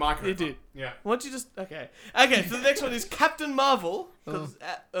knocked my microphone. You did. Yeah. Why don't you just... Okay. Okay, so the next one is Captain Marvel. 'Cause,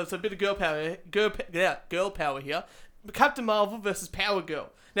 it's a bit of girl power here. Captain Marvel versus Power Girl.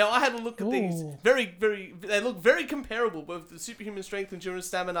 Now, I had a look at these. Ooh. They look very comparable, both the superhuman strength, endurance,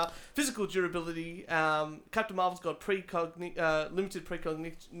 stamina, physical durability. Captain Marvel's got limited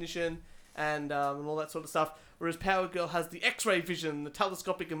precognition and all that sort of stuff. Whereas Power Girl has the X-ray vision, the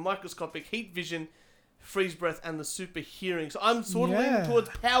telescopic and microscopic heat vision, freeze breath, and the super hearing. So I'm sort of leaning Yeah. towards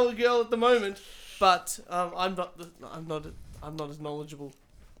Power Girl at the moment, but I'm not as knowledgeable.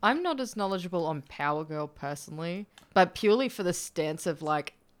 I'm not as knowledgeable on Power Girl personally, but purely for the stance of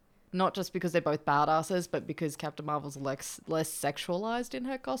like, not just because they're both badasses, but because Captain Marvel's less sexualized in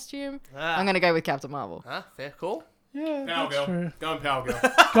her costume. I'm gonna go with Captain Marvel. Fair call. Yeah, Power that's girl. true. Going Power Girl.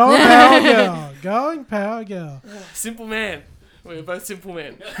 Going Power Girl. Going Power Girl. Simple man. We're both simple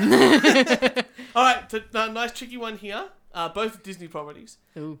men. All right, so, nice tricky one here. Both Disney properties.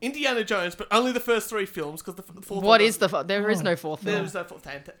 Ooh. Indiana Jones, but only the first 3 films because the fourth. What one is there is no fourth There film. is no fourth.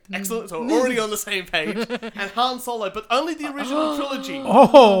 Excellent. So we're already on the same page. And Han Solo, but only the original trilogy.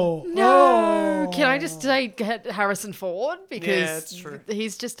 Oh. No, Oh. can I just say get Harrison Ford because Yeah, it's true.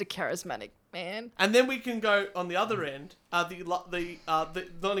 he's just a charismatic man. And then we can go on the other end, the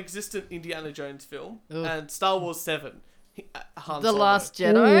non-existent Indiana Jones film Ugh. and Star Wars 7. Han The Solo. Last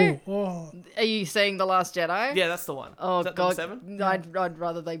Jedi. Ooh, oh. Are you saying The Last Jedi? Yeah, that's the one. Oh is that God, number 7? I'd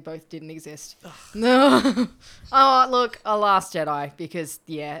rather they both didn't exist. No. Oh look, a Last Jedi because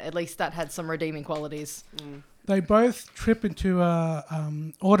at least that had some redeeming qualities. They both trip into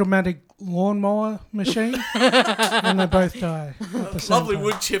a automatic lawnmower machine, and they both die. At the same Lovely time.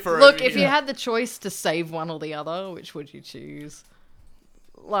 wood chipper. Look, over if here. you had the choice to save one or the other, which would you choose?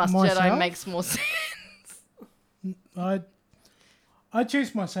 Last Jedi Myself? makes more sense. I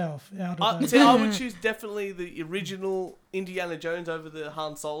choose myself out of that. See, I would choose definitely the original Indiana Jones over the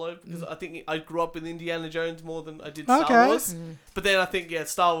Han Solo because I think I grew up with Indiana Jones more than I did Star Okay. Wars. But then I think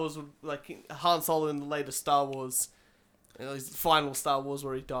Star Wars would like Han Solo in the later Star Wars, his final Star Wars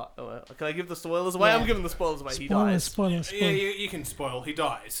where he died. Oh, can I give the spoilers away? Yeah. I'm giving the spoilers away. He Spoiler, dies. spoiler, Yeah, spoiler. you can spoil. He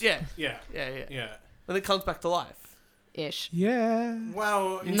dies. Yeah, Yeah. yeah. Yeah. And it comes back to life. Ish. Yeah.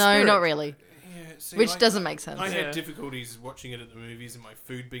 Well, in No, spirit. not really. Yeah, see, Which doesn't make sense. I Yeah. had difficulties watching it at the movies and my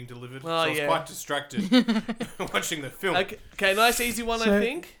food being delivered. Oh, so I was yeah. quite distracted watching the film. Okay, nice easy one. I So-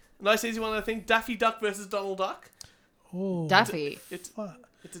 think. Nice easy one. I think. Daffy Duck versus Donald Duck. Oh. Daffy. It's Fuck.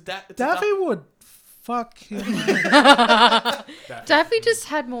 it's a duck. Daffy would fuck him. Daffy just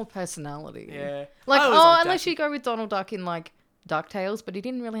had more personality. Yeah. Like, I always liked unless Daffy. you go with Donald Duck in like DuckTales, but he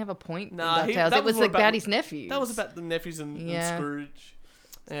didn't really have a point Nah, in he- DuckTales. that It was was more like about- about his nephews. That was about the nephews and Yeah. Scrooge.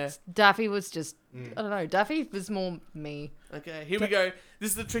 Yeah. Daffy was just, I don't know, Daffy was more me. Okay, here we go. This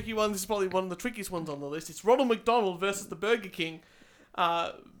is the tricky one. This is probably one of the trickiest ones on the list. It's Ronald McDonald versus the Burger King.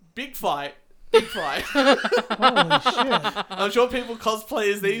 Big fight. Big fight. Holy shit. I'm sure people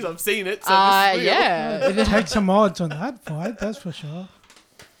cosplay as these. I've seen it. So this is real. Yeah. Take some odds on that fight, that's for sure.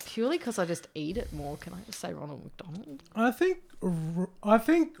 Purely because I just eat it more. Can I just say Ronald McDonald? I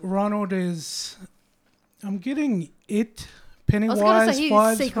think Ronald is. I'm getting it. I was Pennywise going to say vibes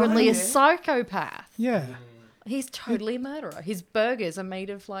he's secretly from a him. psychopath. Yeah. He's totally a murderer. His burgers are made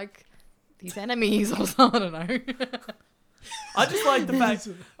of like his enemies or something. I don't know. I just like the fact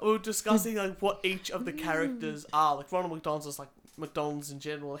we were discussing like what each of the characters are. Like Ronald McDonald's is like McDonald's in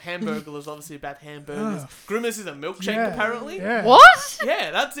general. Hamburger is obviously about hamburgers. Ugh. Grimace is a milkshake Yeah. apparently. Yeah. What? Yeah,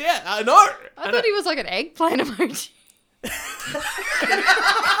 that's I know. I thought he was like an eggplant emoji.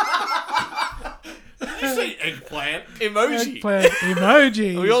 Did you say eggplant? Emoji. Eggplant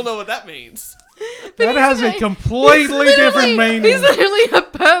emoji. We all know what that means. That has a He's completely different meaning. He's literally a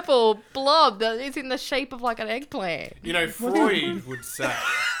purple blob that is in the shape of like an eggplant. You know, Freud would say.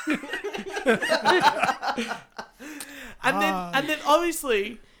 And then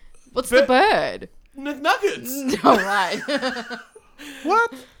obviously What's the bird? McNuggets. All right.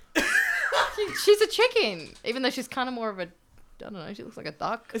 What? She's a chicken, even though she's kind of more of a, I don't know, she looks like a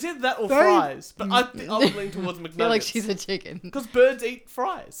duck. It's either that or They- fries, but I would lean towards I feel like McNuggets. she's a chicken. Because birds eat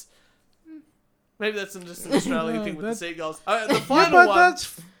fries. Maybe that's just an Australian No, thing with the that- seagulls. The Yeah, final but one.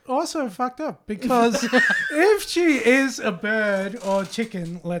 that's also fucked up because if she is a bird or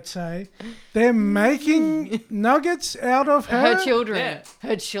chicken, let's say, they're making nuggets out of her. Her children. Yeah.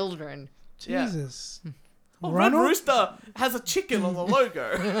 Her children. Yeah. Jesus. Well, Red Ronald? Rooster has a chicken on the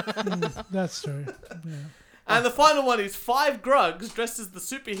logo. That's true. Yeah. And the final one is 5 Grugs dressed as the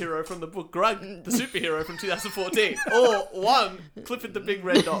superhero from the book Grug, the superhero from 2014. Or 1 Clifford the Big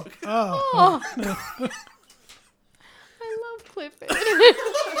Red Dog. Oh, Oh. I love Clifford.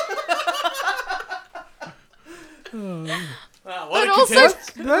 Wow, what But a also, contest.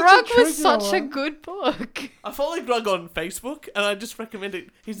 That's a Grug was tricky such a one. good book. I follow Grug on Facebook, and I just recommend it.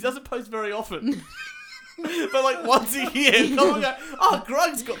 He doesn't post very often. But like once a year, come and go, oh,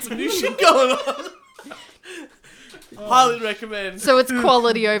 Grug's got some new shit going on. Highly recommend. So it's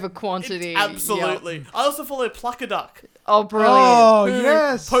quality over quantity. Absolutely. Yep. I also follow Pluck a Duck. Oh, brilliant. oh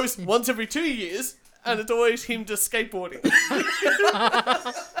yes. Post once every 2 years, and it's always him just skateboarding.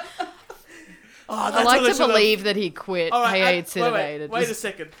 I like to believe that he quit. All right, Hey, it's wait a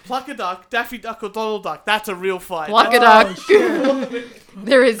second. Pluck a Duck, Daffy Duck, or Donald Duck. That's a real fight. Pluck it Oh, up. shit.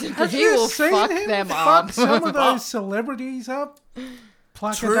 There is. Have He you will seen fuck him them fuck up. some of those celebrities up?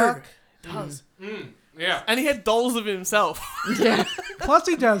 Pluck a True. duck. Does. Yeah. And he had dolls of himself. Yeah. Plus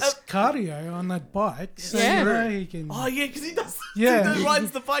he does cardio on that bike, so Yeah. you know he can. Oh yeah, because he does. Yeah. He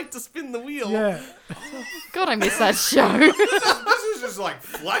rides the bike to spin the wheel. Yeah. God, I miss that show. This is just like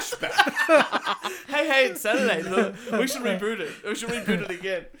flashback. Hey, it's Saturday. We should reboot it. We should reboot it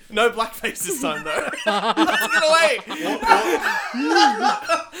again. No blackface this time though. Let's get away.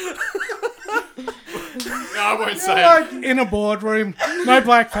 I won't say it. Like in a boardroom, no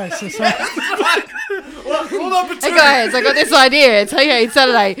blackface this time. Rule number 2. Hey guys, I got this idea. It's Hey, it's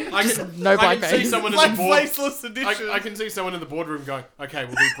Saturday. I can, No I can see blackface. someone in the board. Blackfaceless edition. I can see someone in the boardroom going, "Okay,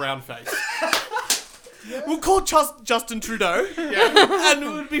 we'll do brown face." We'll call Justin Trudeau, Yeah. and it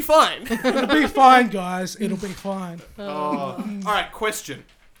would be fine. It'll be fine, guys. It'll be fine. Oh. All right. Question: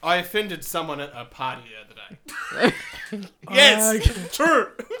 I offended someone at a party the other day, Yes, true.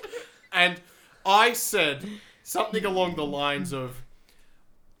 and I said something along the lines of,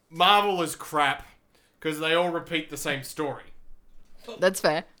 "Marvel is crap because they all repeat the same story." That's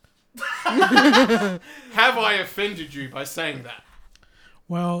fair. Have I offended you by saying that?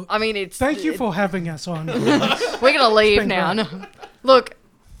 Well, I mean, it's. thank you for having us on. We're gonna leave been now. great. No. Look,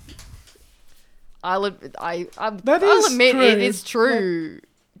 I'll That I'll is admit true. it is true.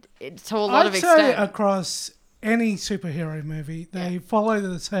 To a lot of I'd say extent. across any superhero movie, they follow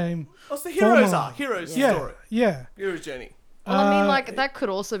the same. What's the hero's Formula. arc? Hero's Yeah, story. yeah. Hero's journey. Well, I mean, Uh, like that could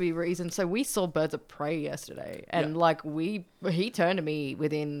also be reason. So we saw Birds of Prey yesterday, and like he turned to me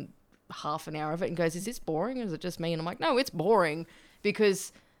within half an hour of it and goes, "Is this boring? Or is it just me?" And I'm like, "No, it's boring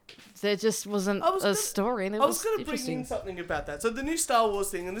because there just wasn't I was a gonna- story." And it I was was going to bring in something about that. So the new Star Wars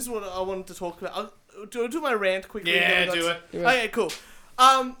thing, and this is what I wanted to talk about. I'll do my rant quickly. Yeah, and then do let's- it. Okay, cool.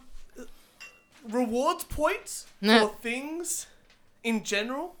 Rewards points Nah. for things in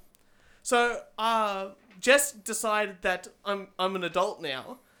general. So Jess decided that I'm an adult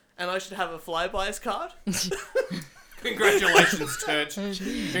now, and I should have a Flybuys card. Congratulations, Church.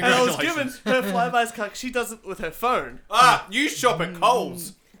 And I was Congratulations. given her Flybuys card. 'Cause she does it with her phone. You shop at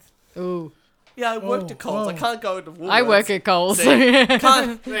Coles. Ooh. Yeah, I worked at Coles. I oh. can't go into Woolworths. I work at Coles.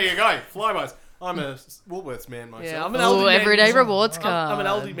 Can't. There you go. Flybys. I'm a Woolworths man myself. Yeah, I'm an Oh, Aldi man. everyday usually. rewards card. I'm an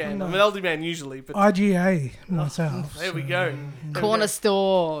Aldi man. I'm an Aldi man usually, but IGA myself. there we go. Corner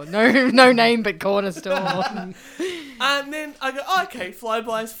store. No name, but corner store. And then I go, oh, okay,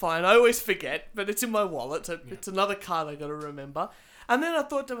 Flybuys fine. I always forget, but it's in my wallet, so it's another card I got to remember. And then I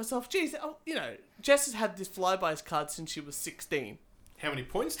thought to myself, geez, Jess has had this Flybuys card since she was 16. How many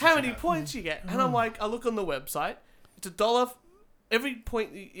points? Did How you many have? points you get? And I'm like, I look on the website. It's $1.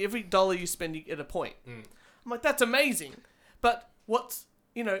 Every dollar you spend, you get a point. I'm like, that's amazing. But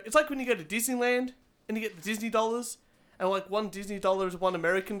it's like when you go to Disneyland and you get the Disney dollars, and like one Disney dollar is one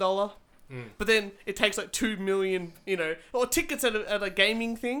American dollar. But then it takes like 2 million, or tickets at a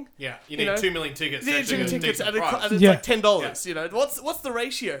gaming thing. Yeah, you You need know, 2 million tickets. to Yeah, actually get a tickets decent and price. it's Yeah. like $10. What's the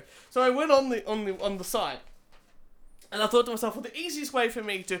ratio? So I went on the site, and I thought to myself, well, the easiest way for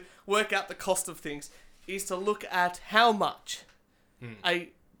me to work out the cost of things is to look at how much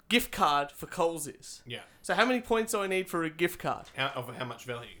a gift card for Coles is. Yeah. So how many points do I need for a gift card? How much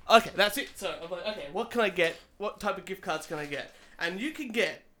value? Okay, that's it. So I'm like, okay, what can I get? What type of gift cards can I get? And you can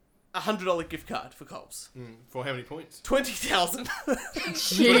get $100 gift card for Coles. For how many points? 20,000.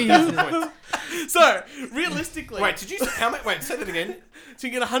 Jesus. Points. So realistically, Wait, did you say how much? Wait, say that again. so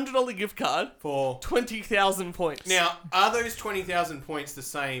you get $100 gift card, For 20,000 points. now, are those 20,000 points the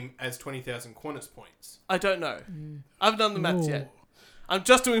same as 20,000 Qantas points? I don't know. I haven't done the maths Ooh. yet. I'm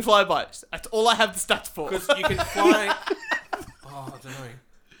just doing flybys. That's all I have the stats for. Because you can fly. I don't know.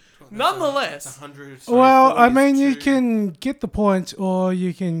 Nonetheless. That's 100. Well, I mean, you can get the points, or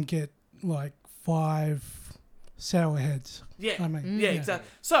you can get like 5 sour heads. Yeah. I mean, Yeah, exactly.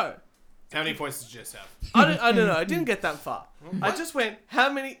 So How many points did Jess have? I don't know. I didn't get that far. I just went how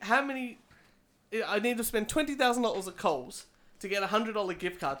many? I need to spend $20,000 at Coles to get a $100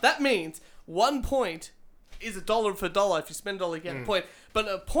 gift card. That means 1 point is $1 for $1. If you spend $1, you get a point. But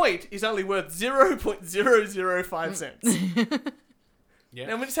a point is only worth 0.005 cents. Yeah.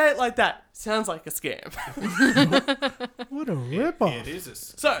 Now when you say it like that, sounds like a scam. what a rip-off. Yeah, it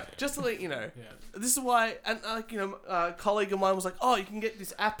is. So just to let you know, Yeah. this is why, and a colleague of mine was like, oh, you can get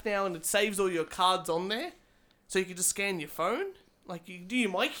this app now and it saves all your cards on there. So you can just scan your phone. Like you do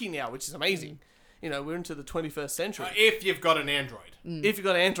your MyKey now, which is amazing. We're into the 21st century. If you've got an Android. If you've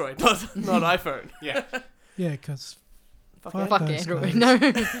got Android, not iPhone. Yeah. Yeah, because Fuck Fuck those Android. guys.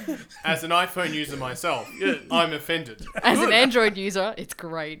 No. As an iPhone user myself, I'm offended. As an Android user, it's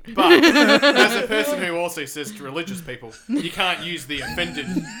great. But as a person who also says to religious people, you can't use the offended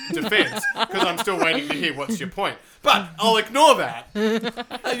defense because I'm still waiting to hear what's your point. But I'll ignore that.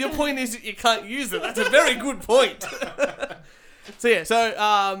 Your point is that you can't use it. That's a very good point.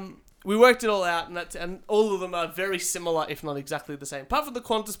 So we worked it all out, and all of them are very similar, if not exactly the same. Apart from the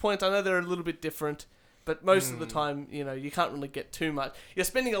Qantas points, I know they're a little bit different, but most of the time, you can't really get too much. You're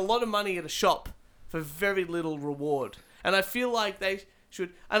spending a lot of money at a shop for very little reward, and I feel like they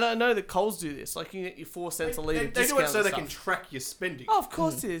should. And I know that Coles do this, like you get your 4 cents a litre They do discount it so and they stuff. can track your spending. Oh, of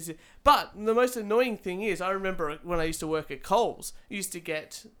course it is. But the most annoying thing is, I remember when I used to work at Coles, you used to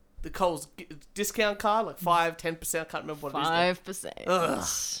get the Coles discount card, like 5, 10%, I can't remember what it is. 5%. Ugh.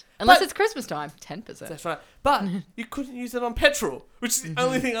 Unless But- it's Christmas time, 10%. That's right. But you couldn't use it on petrol, which is the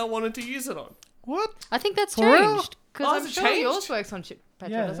only thing I wanted to use it on. What? I think that's For real? changed. Oh, Because has I'm it sure changed? yours works on petrol,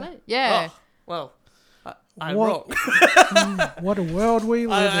 Yeah. doesn't it? Yeah. Oh, well, I'm What? wrong. What a world we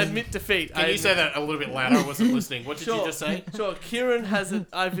live I in. admit defeat. Can you say that a little bit louder? I wasn't listening. What did you just say? Sure. Kieran has it.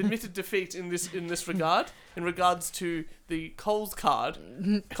 I've admitted defeat in this regard, in regards to the Coles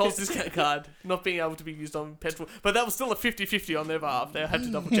discount card, not being able to be used on petrol. But that was still a 50-50 on their behalf. They had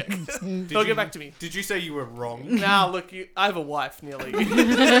to double check. They'll get back to me. Did you say you were wrong? Now, look, I have a wife, nearly. We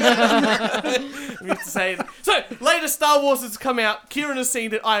have to say it. So, later Star Wars has come out. Kieran has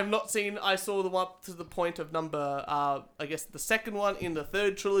seen it. I have not seen. I saw the one up to the point of number, I guess, the second one in the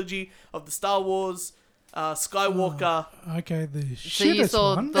third trilogy of the Star Wars. Skywalker. Okay, the So you shittest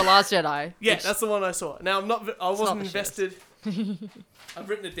saw one. The Last Jedi. Yeah, which- that's the one I saw. Now, I wasn't the invested. I've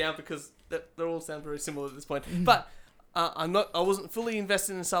written it down because they all sound very similar at this point. But I wasn't fully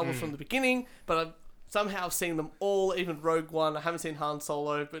invested in Star Wars from the beginning, but I've somehow seen them all, even Rogue One. I haven't seen Han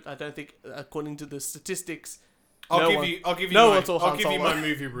Solo, but I don't think, according to the statistics, I'll no give one- you no my, one saw Han I'll give you Solo. my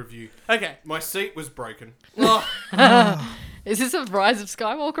movie review. Okay. My seat was broken. Oh, Is this a Rise of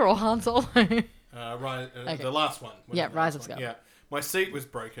Skywalker or Han Solo? Okay. The last one. Yeah, the Rise last of one. Skywalker. Yeah, my seat was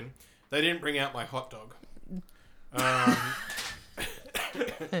broken. They didn't bring out my hot dog.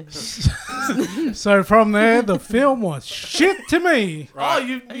 So from there, the film was shit to me. Oh,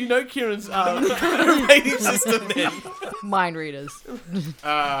 you know Kieran's rating system then. Mind readers.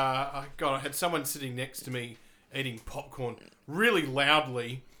 God, I had someone sitting next to me eating popcorn really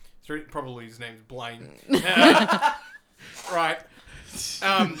loudly. Probably his name's Blaine. Right. This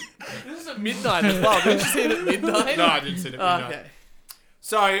is at midnight as well. Did you see it at midnight? No, I didn't see it at midnight. Okay.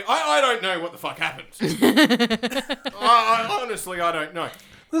 So, I don't know what the fuck happened. I honestly, I don't know.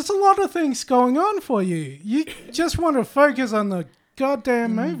 There's a lot of things going on for you. You just want to focus on the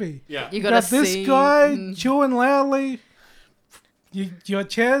goddamn movie. Yeah. You You gotta got this see. guy chewing loudly. Your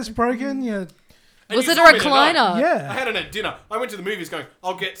chair's broken. And Was you it a saw me tonight. recliner? I Yeah. had it at dinner. I went to the movies going,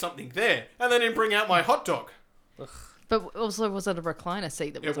 I'll get something there. And they didn't bring out my hot dog. But also, was it a recliner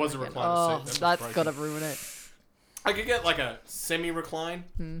seat that It was a broken? recliner Oh, seat that was that's broken. gotta ruin it. I could get like a semi-recline,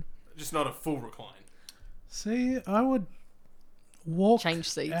 just not a full recline. See, I would walk Change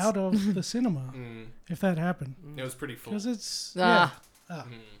seats. out of the cinema if that happened. It was pretty full. Because it's... Ah.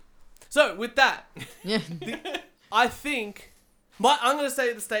 So with that, Yeah. I think I'm going to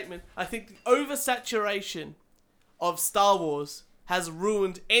say the statement. I think the oversaturation of Star Wars has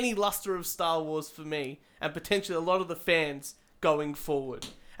ruined any luster of Star Wars for me, and potentially a lot of the fans going forward.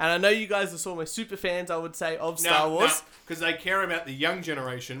 And I know you guys are sort of my super fans, I would say, of Star Wars. Because they care about the young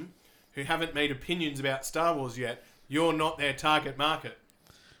generation who haven't made opinions about Star Wars yet. You're not their target market.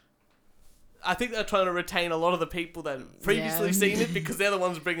 I think they're trying to retain a lot of the people that have previously Yeah. seen it because they're the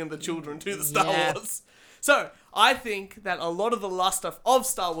ones bringing the children to the Star Yeah. Wars. So I think that a lot of the luster of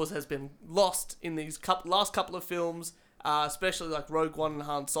Star Wars has been lost in these last couple of films, especially like Rogue One and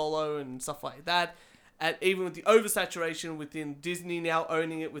Han Solo and stuff like that. And even with the oversaturation within Disney now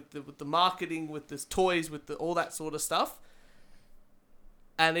owning it with the marketing, with the toys, with all that sort of stuff.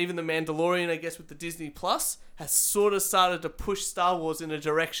 And even The Mandalorian, I guess, with the Disney Plus, has sort of started to push Star Wars in a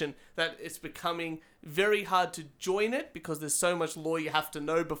direction that it's becoming very hard to join it because there's so much lore you have to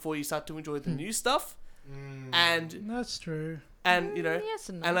know before you start to enjoy the new stuff. And That's true. you know, Yes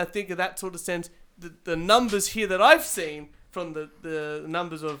and no. and I think in that sort of sense, the numbers here that I've seen from the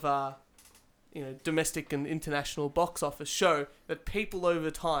numbers of domestic and international box office show that people over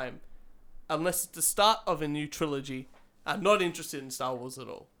time, unless it's the start of a new trilogy, are not interested in Star Wars at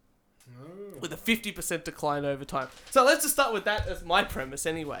all. With a 50% decline over time. So let's just start with that as my premise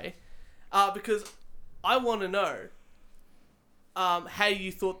anyway. Because I want to know how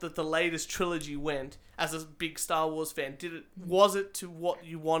you thought that the latest trilogy went as a big Star Wars fan. Was it to what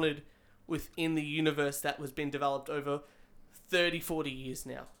you wanted within the universe that was being developed over 30, 40 years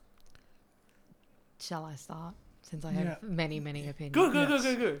now? Shall I start? Since I have Yeah. many, many opinions.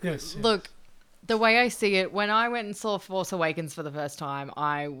 Good. Yes. Look, the way I see it, when I went and saw Force Awakens for the first time,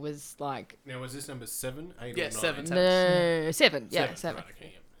 I was like, Now, was this number 7, 8, Yeah, or 9? 7. no, 7. Yeah, 7. Right,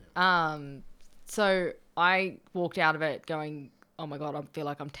 okay, yeah. So I walked out of it going, oh my God, I feel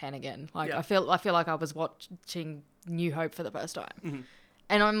like I'm 10 again. Like, Yeah. I feel like I was watching New Hope for the first time. Mm-hmm.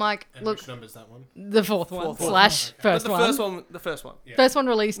 And I'm like, And look, which number's that one? the fourth one, Fourth one. slash Okay. first the one. first one. Yeah. First one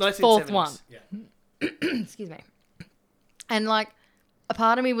released, fourth 1970s. one. Yeah. Excuse me. And like, a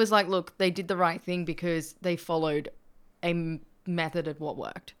part of me was like, look, they did the right thing because they followed a method of what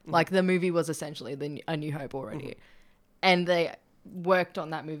worked. Like, the movie was essentially A New Hope already. And they worked on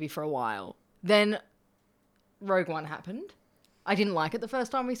that movie for a while. Then Rogue One happened. I didn't like it the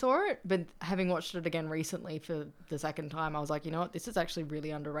first time we saw it, but having watched it again recently for the second time, I was like, you know what, this is actually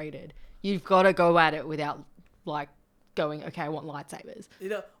really underrated. You've got to go at it without, like, going, okay, I want lightsabers. You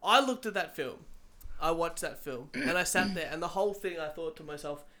know, I looked at that film. I watched that film, and I sat there, and the whole thing, I thought to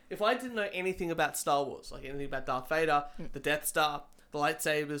myself, if I didn't know anything about Star Wars, like anything about Darth Vader, the Death Star, the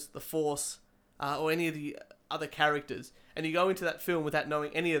lightsabers, the Force, or any of the other characters, and you go into that film without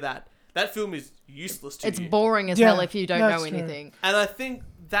knowing any of that, that film is useless to It's you. boring as Yeah, hell if you don't that's know true. anything. And I think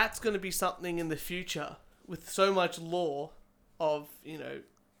that's going to be something in the future with so much lore of,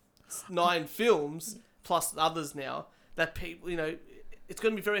 9 films plus others now that people, it's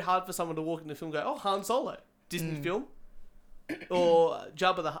going to be very hard for someone to walk into the film and go, oh, Han Solo, Disney film, or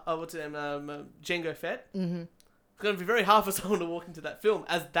Jabba the, what's his name, Jango Fett. Mm-hmm. It's going to be very hard for someone to walk into that film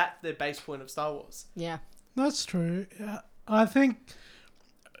as that's their base point of Star Wars. Yeah. That's true. I think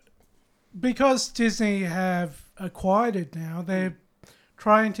because Disney have acquired it now, they're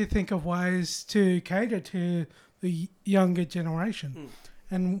trying to think of ways to cater to the younger generation.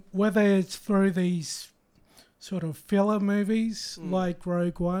 And whether it's through these sort of filler movies like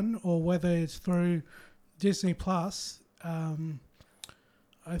Rogue One or whether it's through Disney Plus, I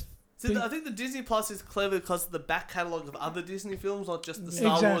think the Disney Plus is clever because of the back catalogue of other Disney films, not just the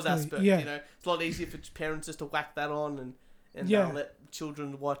Star Wars Exactly, aspect. yeah. It's a lot easier for parents just to whack that on and Yeah. they'll let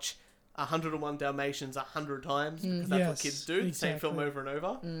children watch 101 Dalmatians 100 times because that's what Yes, kids do. The same film exactly. over and over.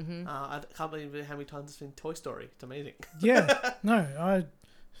 Mm-hmm. I can't believe how many times it's been Toy Story. It's amazing. Yeah, no, I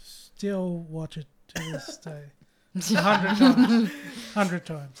still watch it to this day. 100 times. 100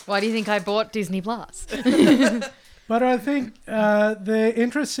 times. Why do you think I bought Disney Plus? But I think the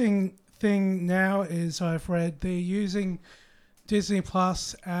interesting thing now is I've read they're using Disney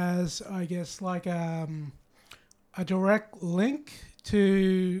Plus as, I guess, like a direct link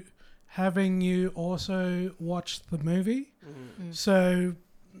to having you also watch the movie. So,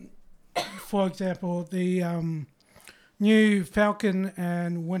 for example, the new Falcon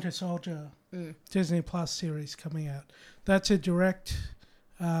and Winter Soldier Disney Plus series coming out. That's a direct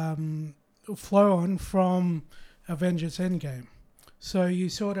flow on from Avengers Endgame. So you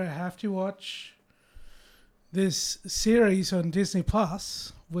sort of have to watch this series on Disney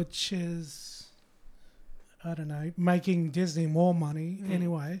Plus, which is, I don't know, making Disney more money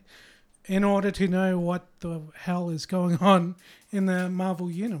anyway, in order to know what the hell is going on in the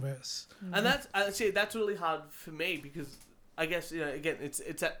Marvel universe. And that's really hard for me because I guess, again, it's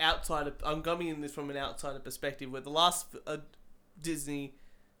an outsider. I'm coming in this from an outsider perspective where the last Disney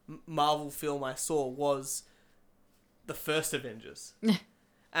Marvel film I saw was the first Avengers.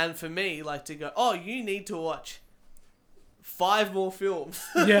 And for me, like, to go, oh, you need to watch 5 more films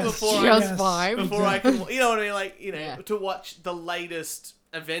Yes. before Just I, 5. before I can, you know what I mean? Like, Yeah. to watch the latest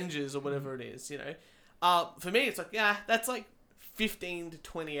Avengers or whatever it is, For me, it's like, yeah, that's like 15 to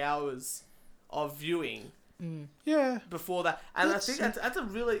 20 hours of viewing Yeah. before that. And That's- I think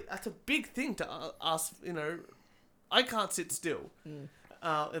that's a big thing to ask, I can't sit still.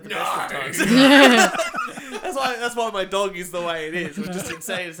 At the best of times. that's why my dog is the way it is. We're just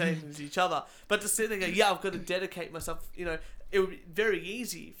insane to each other. But to sit there and go, yeah, I've got to dedicate myself. It would be very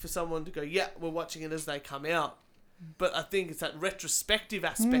easy for someone to go, yeah, we're watching it as they come out. But I think it's that retrospective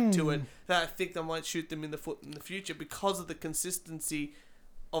aspect to it that I think that might shoot them in the foot in the future because of the consistency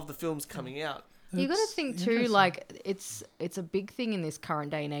of the films coming out. You got to That's think too, interesting. like it's a big thing in this current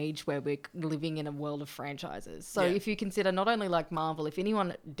day and age where we're living in a world of franchises. So Yeah. if you consider not only like Marvel, if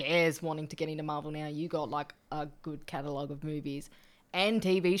anyone dares wanting to get into Marvel now, you got like a good catalog of movies and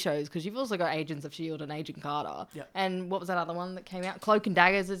TV shows because you've also got Agents of S.H.I.E.L.D. and Agent Carter. Yeah. And what was that other one that came out? Cloak and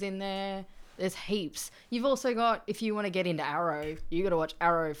Daggers is in there. There's heaps. You've also got, if you want to get into Arrow, you got to watch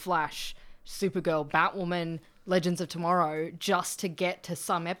Arrow, Flash, Supergirl, Batwoman, Legends of Tomorrow just to get to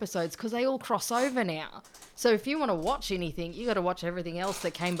some episodes because they all cross over now. So if you want to watch anything, you got to watch everything else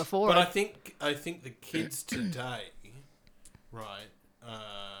that came before. But it. I think the kids today, right,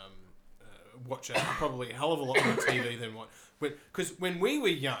 watch probably a hell of a lot more TV than what. Because when we were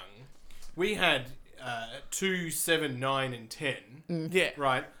young, we had 2, 7, 9, and 10. Yeah.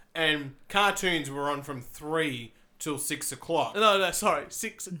 Right, and cartoons were on from 3 till 6 o'clock. No, sorry.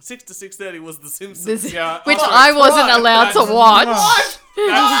 6 to 6:30 was The Simpsons. This- Yeah, which oh, I wasn't right, allowed to that's- watch.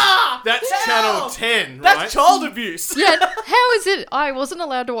 That's Channel 10, right? That's child abuse. Yeah, how is it? I wasn't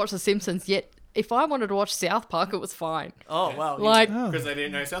allowed to watch The Simpsons yet. If I wanted to watch South Park, it was fine. Oh, wow. Like, Oh. Because they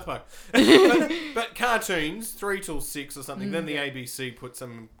didn't know South Park. but cartoons, 3 till 6 or something. Then the ABC put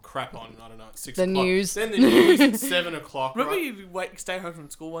some crap on, I don't know, at 6 The o'clock. news. Then the news at 7 o'clock. Remember right? you stay home from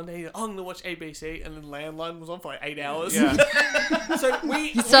school one day, you're, I'm going to watch ABC, and then Landline was on for like 8 hours. Yeah. So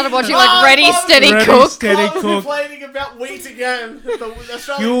you started watching like Ready, Steady, Ready, Cook. Steady, I was Cook. complaining about wheat again. The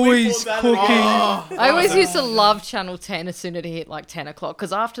Australian Huey's wheat ball cooking. Saturday. I always used to love Channel 10 as soon as it hit like 10 o'clock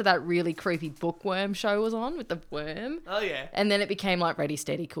because after that really creepy bookworm show was on with the worm. Oh, yeah. And then it became like Ready,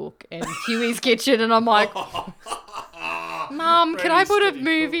 Steady, Cook and Huey's Kitchen. And I'm like, Mum, can I Ready, put a Steady,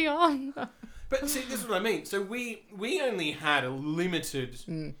 movie on? But see, this is what I mean. So we only had a limited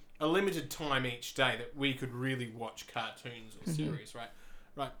time each day that we could really watch cartoons or series, right?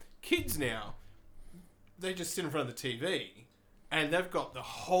 Right. Kids now, they just sit in front of the TV, and they've got the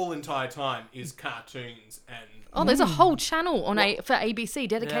whole entire time is cartoons and Oh, there's a whole channel on for ABC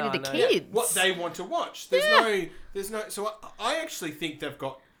dedicated Yeah, to I know. kids. what they want to watch. There's no. So I actually think they've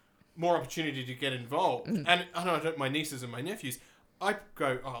got more opportunity to get involved. And I know my nieces and my nephews. I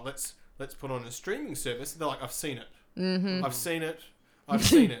go, oh, let's put on a streaming service. They're like, I've seen it. Mm-hmm. I've seen it. I've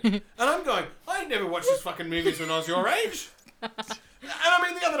seen it. And I'm going, I never watched these fucking movies when I was your age. And I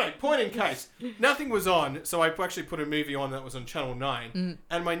mean, the other day, point in case, nothing was on, so I actually put a movie on that was on Channel 9.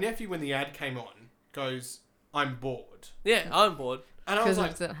 And my nephew, when the ad came on, goes, I'm bored. Yeah, I'm bored. And I was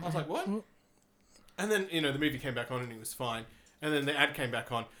 'Cause like, what? And then, the movie came back on and he was fine. And then the ad came back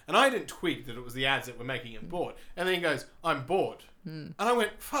on. And I didn't twig that it was the ads that were making him bored. And then he goes, I'm bored. And I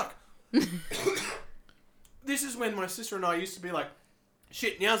went, fuck. This is when my sister and I used to be like,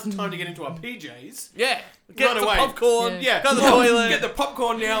 shit, now's the time to get into our PJs. Yeah. Get Run the away. popcorn. Yeah, Go to the toilet. Get the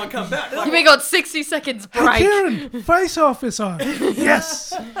popcorn now and come back. Like, We got 60 seconds Hey, break. Kieran, Face Off is on.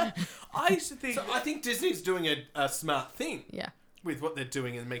 Yes. I used to think. so I think Disney's doing a smart thing Yeah. with what they're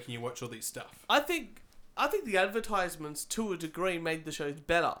doing and making you watch all these stuff. I think the advertisements to a degree made the shows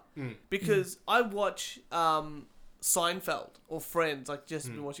better because I watch Seinfeld or Friends, like just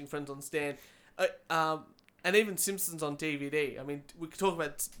been watching Friends on Stan, and even Simpsons on DVD. I mean, we could talk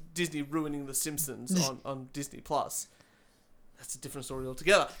about Disney ruining the Simpsons on Disney Plus. That's a different story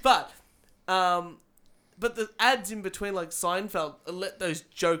altogether. But the ads in between, like Seinfeld, let those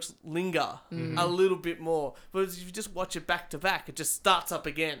jokes linger a little bit more. But if you just watch it back to back, it just starts up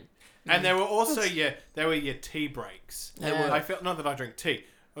again. And they were also your tea breaks. They were. I felt, not that I drink tea,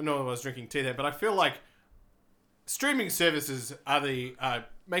 or no, I was drinking tea there, but I feel like streaming services are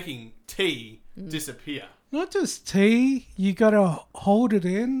making tea disappear. Not just tea. You got to hold it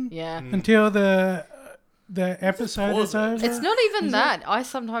in Yeah. until the episode is over. It's not even that. I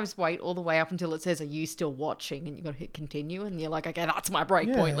sometimes wait all the way up until it says, "Are you still watching?" And you got to hit continue, and you're like, "Okay, that's my break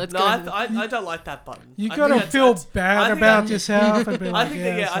Yeah. point. Let's No, go." I don't like that button. You I got to think feel that's- I bad think about that- yourself and be I like, think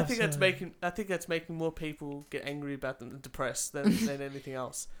yes, I I'm think that's sorry. making more people get angry about them and depressed than anything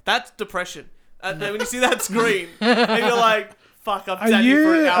else. That's depression. When you see that screen and you're like, "Fuck, I've Are sat here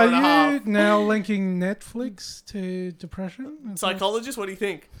for an you hour and a are you half." now linking Netflix to depression? Is that- Psychologist, what do you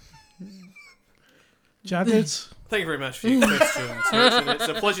think? Judges. Thank you very much for your questions, Harrison. It's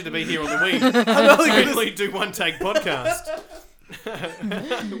a pleasure to be here on the Weekly Do One Take podcast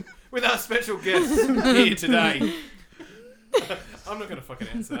with our special guest here today. I'm not going to fucking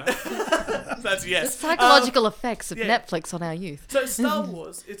answer that. That's The yes. psychological effects of yeah. Netflix on our youth. So Star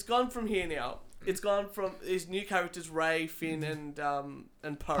Wars, it's gone from here now. It's gone from these new characters, Rey, Finn, and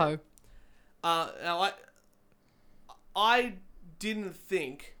Poe. Poe. Now I didn't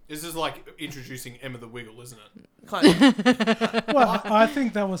think This is like introducing Emma the Wiggle, isn't it? kind of. Well, I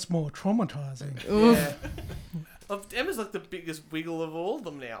think that was more traumatizing. Yeah. Emma's like the biggest wiggle of all of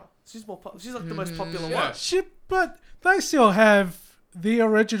them now. She's she's like the most popular Yeah. one. Shit, but they still have the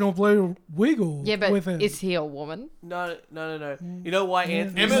original Blue Wiggle Yeah, but with it. is he a woman? No. You know why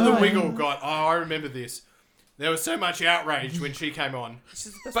Anthony? Emma the No. Wiggle got... Oh, I remember this. There was so much outrage when she came on. She's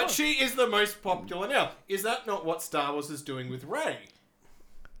the best But one. she is the most popular now. Is that not what Star Wars is doing with Rey?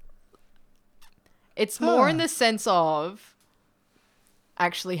 It's more in Huh. the sense of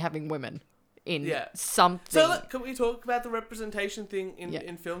actually having women in Yeah. something. So can we talk about the representation thing in, Yeah.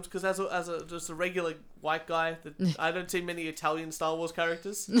 in films? Because as a just a regular white guy, I don't see many Italian Star Wars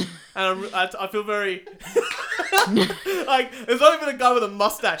characters, and I feel very like there's not even a guy with a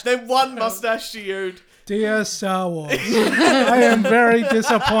mustache. Name one mustache you. Dear Star Wars, I am very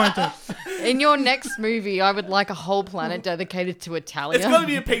disappointed. In your next movie, I would like a whole planet dedicated to Italia. It's got to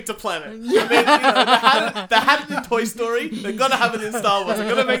be a pizza planet. I mean, they had it in Toy Story. They've got to have it in Star Wars. They've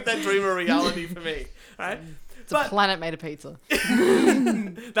got to make that dream a reality for me, right? It's a planet made of pizza.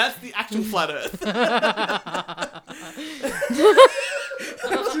 That's the actual flat Earth.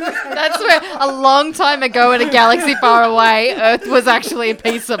 That's where a long time ago in a galaxy far away, Earth was actually a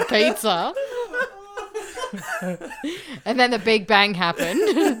piece of pizza. And then the Big Bang happened.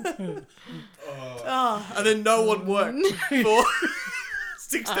 And then no one worked for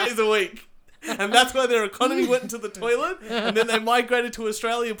 6 days a week. And that's why their economy went into the toilet. And then they migrated to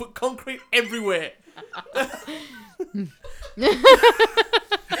Australia and put concrete everywhere.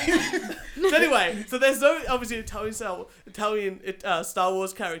 So anyway, so there's no obviously Italian Star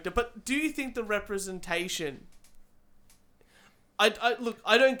Wars character, but do you think the representation? I look,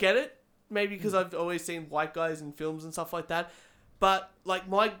 I don't get it. Maybe because I've always seen white guys in films and stuff like that. But like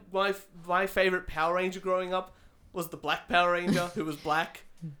my favorite Power Ranger growing up was the Black Power Ranger who was black,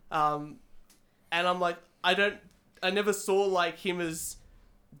 and I'm like I never saw like him as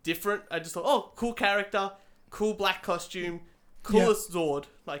different. I just thought, oh, cool character, cool black costume, coolest Zord.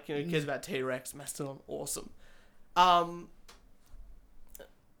 Like, you know, he cares about T-Rex, Mastodon, awesome.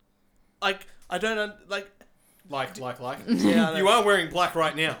 Like I don't like. Like. Yeah, I know. You are wearing black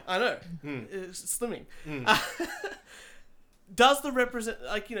right now. I know. It's slimming. Does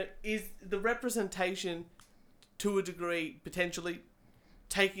the is the representation to a degree potentially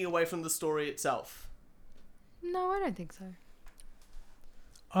taking away from the story itself? No, I don't think so.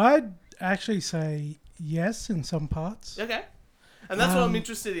 I'd actually say yes in some parts. Okay. And that's what I'm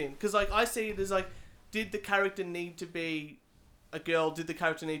interested in. Because, like, I see it as, like, did the character need to be a girl? Did the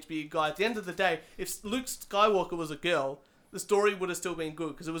character need to be a guy? At the end of the day, if Luke Skywalker was a girl, the story would have still been good.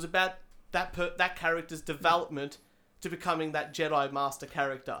 Because it was about that character's development to becoming that Jedi Master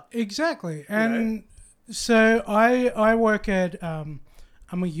character. Exactly. And so I work at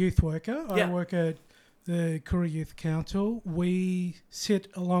I'm a youth worker. Yeah. I work at the Koori Youth Council. We sit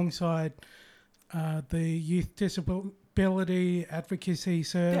alongside the Youth Disability Advocacy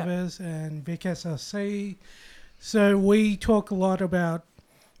Service and Vic SRC. So we talk a lot about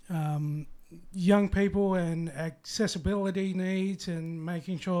young people and accessibility needs and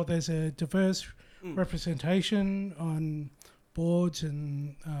making sure there's a diverse representation on boards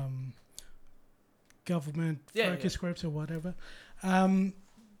and government focus groups or whatever.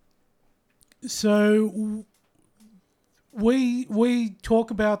 So we talk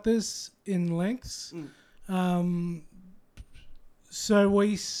about this in lengths. So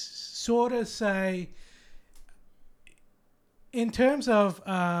we sort of say, in terms of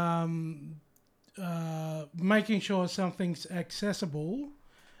making sure something's accessible,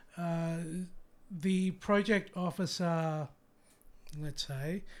 the project officer, let's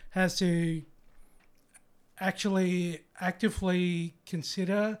say, has to actually actively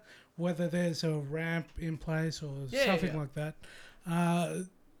consider whether there's a ramp in place or something like that.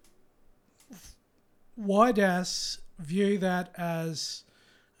 YDAS view that as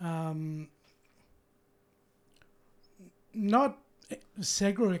not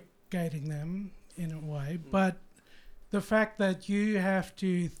segregating them in a way, but the fact that you have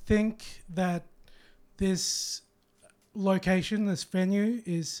to think that this location, this venue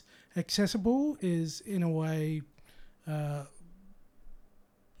is accessible is in a way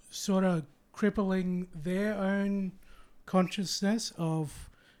sort of crippling their own consciousness of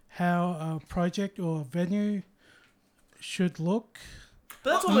how a project or a venue should look.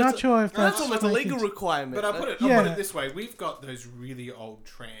 But that's I'm almost not sure if that's that's almost a like legal it's- requirement. But I'll put Yeah. it this way: we've got those really old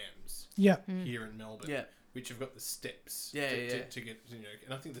trams Yeah. here in Melbourne, Yeah. which have got the steps Yeah, to, yeah, yeah. to get,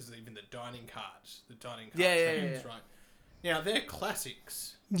 and I think there's even the dining cart trams, Yeah. right? Now they're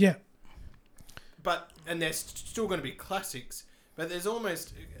classics, Yeah. and they're still going to be classics. But there's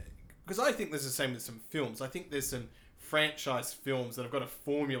almost, because I think there's the same with some films. I think there's some franchise films that have got a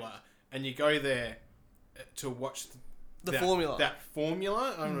formula, and you go there to watch The formula. That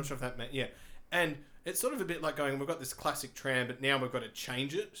formula. I'm not sure if that meant and it's sort of a bit like going, we've got this classic tram, but now we've got to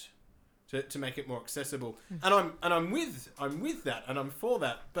change it to make it more accessible. And I'm with that, and I'm for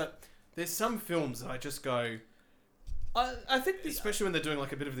that. But there's some films that I just go, I think especially when they're doing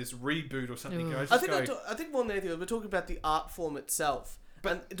like a bit of this reboot or something. I think more than anything, we're talking about the art form itself.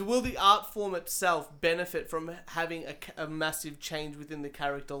 But will the art form itself benefit from having a massive change within the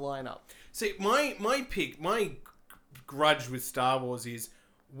character lineup? See, my grudge with Star Wars is,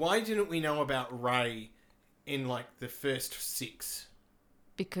 why didn't we know about Rey in like the first 6?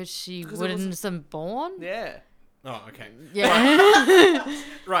 Because she Because it wasn't wasn't- some born. Yeah. Oh, okay. Yeah.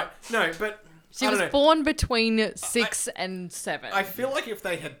 Right. No, but She I was don't know. born between 6 and 7. I feel like if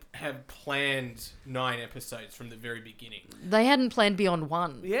they had planned 9 episodes from the very beginning. They hadn't planned beyond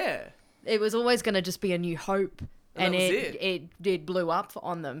 1. Yeah. It was always going to just be a New Hope. And And that was it blew up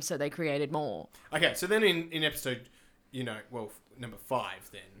on them, so they created more. Okay, so then in episode, number 5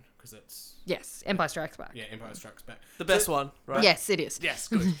 then, because that's, Yes, Empire Strikes Back. yeah, Empire Strikes Back. The best one, right? Yes, it is. Yes,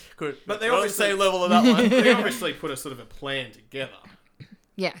 good. Good. But they We're on the obviously- same level of that one. They obviously put a sort of a plan together,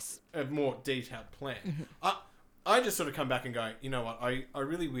 Yes. a more detailed plan. Mm-hmm. I just sort of come back and go, you know what, I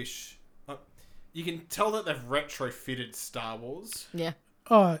really wish... you can tell that they've retrofitted Star Wars, Yeah.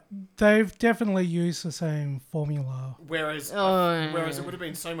 Oh, they've definitely used the same formula. whereas Oh. it would have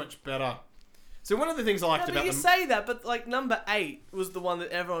been so much better. So one of the things I liked Yeah, but about you them... say that, but like number 8 was the one that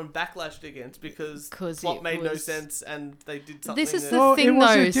everyone backlashed against because 'Cause plot it made no was- sense and they did something. This is that- the Well, thing, it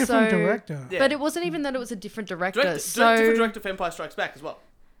was though. a different so, director. Yeah. But it wasn't even that it was a different director. different director for Empire Strikes Back as well.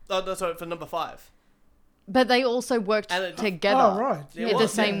 Oh, no, sorry, for number 5. But they also worked And it- together. Oh, right. Yeah, In it the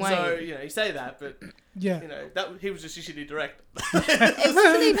was, same yeah. way. So, you say that, but, Yeah. that he was just a shitty director. It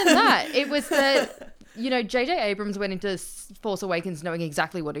wasn't even that. It was that, J.J. Abrams went into Force Awakens knowing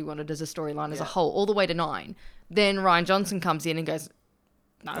exactly what he wanted as a storyline as a Yeah. whole, all the way to 9. Then Rian Johnson comes in and goes,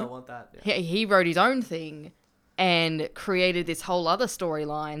 I don't no. want that. Yeah. He wrote his own thing and created this whole other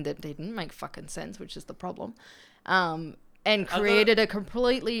storyline that didn't make fucking sense, which is the problem. And created a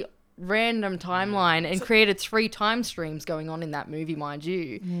completely random timeline and created 3 time streams going on in that movie, mind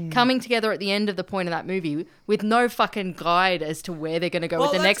you, coming together at the end of the point of that movie with no fucking guide as to where they're going to go Well,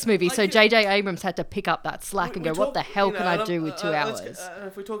 with the that's- next movie. So like, J.J. Abrams had to pick up that slack and go, what the hell can I do with 2 hours?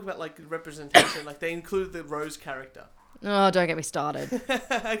 If we talk about like representation, like they included the Rose character. Oh, don't get me started.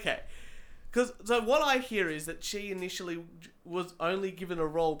 Okay. So what I hear is that she initially was only given a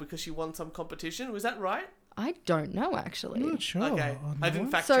role because she won some competition. Was that right? I don't know, actually. I'm not sure. Okay, on I that didn't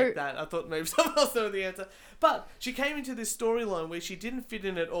one. fact So- check that. I thought maybe someone else knew the answer. But she came into this storyline where she didn't fit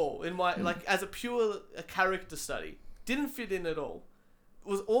in at all. In my like as a character study, didn't fit in at all.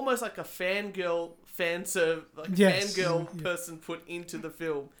 was almost like a fangirl Yes. fangirl Yeah. person put into the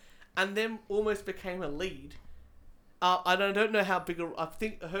film, and then almost became a lead. I don't know how big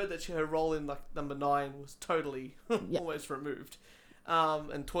I heard that her role in like number 9 was totally almost removed,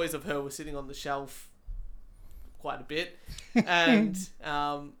 and toys of her were sitting on the shelf quite a bit, and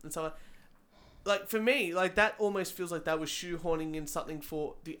so like for me, like that almost feels like that was shoehorning in something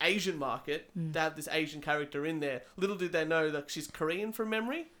for the Asian market to have this Asian character in there. Little did they know that she's Korean from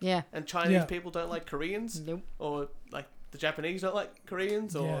memory, Yeah. and Chinese Yeah. people don't like Koreans, Nope. or like the Japanese don't like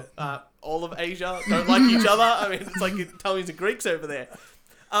Koreans, or Yeah. all of Asia don't like each other. I mean, it's like Italians and Greeks over there.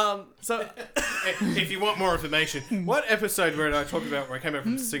 So If you want more information, what episode where I talked about where I came out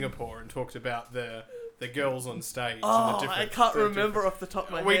from Singapore and talked about the girls on stage? and the I different, can't the remember different- off the top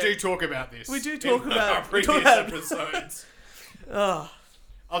of my We head. do talk about this. We do talk in about- our we previous talk about- episodes. Oh,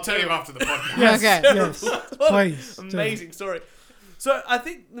 I'll tell you after the podcast. Yes, Okay. yes. what Please. an do. amazing story. So I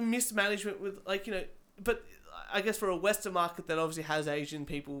think the mismanagement with but I guess for a Western market that obviously has Asian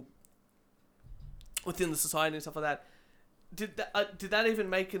people within the society and stuff like that, did that even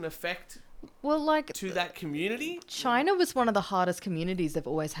make an effect Well, like to that community? China was one of the hardest communities they've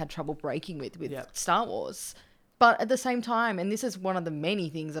always had trouble breaking with Yep. Star Wars. But at the same time, and this is one of the many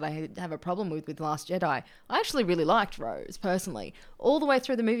things that I have a problem with Last Jedi, I actually really liked Rose, personally. All the way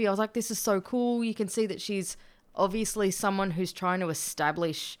through the movie, I was like, this is so cool. You can see that she's obviously someone who's trying to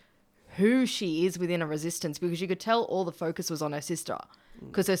establish who she is within a resistance, because you could tell all the focus was on her sister.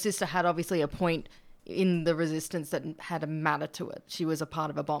 Because her sister had obviously a point in the resistance that had a matter to it. She was a part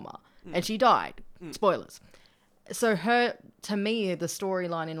of a bomber. And she died. Spoilers. So to me, the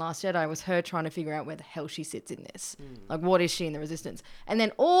storyline in Last Jedi was her trying to figure out where the hell she sits in this. Like, what is she in the Resistance? And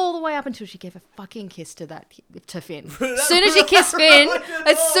then all the way up until she gave a fucking kiss to Finn. As soon as she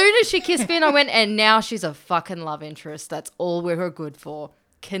kissed Finn, I went, and now she's a fucking love interest. That's all we're good for.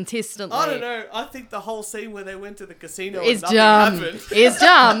 Consistently. I don't know. I think the whole scene where they went to the casino Is and nothing dumb. happened. Is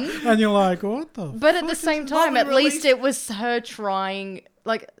dumb. And you're like, what the But at fuck the is same this? time, we at least released- it was her trying,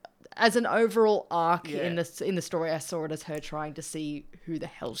 like, as an overall arc Yeah. in the story, I saw it as her trying to see who the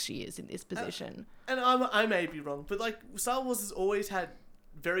hell she is in this position. And I may be wrong, but like Star Wars has always had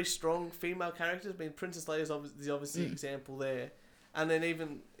very strong female characters. I mean, Princess Leia is obviously the example there, and then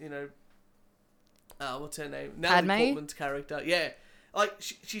even what's her name? Natalie Padme? Portman's character, yeah. Like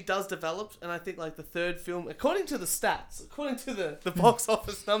she does develop, and I think like the third film, according to the stats, according to the box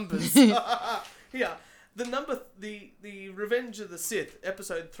office numbers, yeah, the Revenge of the Sith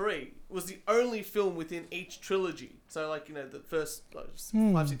episode 3 was the only film within each trilogy. So like the first 5,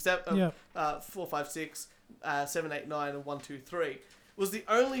 6, 7, Yeah. 4, 5, 6, 7, 8, 9, and 1, 2, 3 was the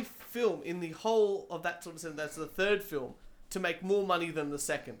only film in the whole of that sort of sense. That's the third film to make more money than the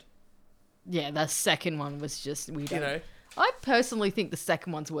second. Yeah, the second one was just weird. You know. I personally think the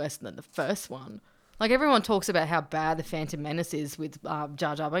second one's worse than the first one. Like, everyone talks about how bad The Phantom Menace is with Jar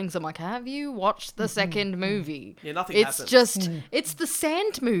Jar Binks. I'm like, have you watched the second movie? Yeah, nothing It's happens. just, it's the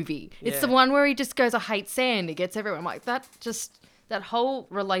sand movie. It's the Yeah. one where he just goes, I hate sand. It gets everywhere. I'm like, that whole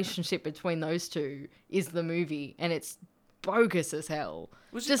relationship between those two is the movie, and it's bogus as hell.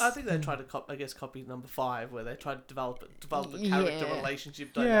 Which Just- I think they tried to copy number 5, where they tried to develop a character Yeah.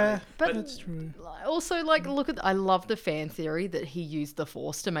 relationship Yeah, dynamic. But that's true. also, like, I love the fan theory that he used the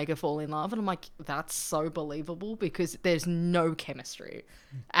Force to make her fall in love. And I'm like, that's so believable because there's no chemistry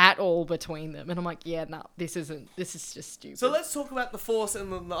at all between them. And I'm like, yeah, no, this is just stupid. So let's talk about the Force in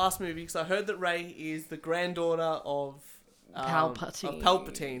the last movie, because I heard that Rey is the granddaughter of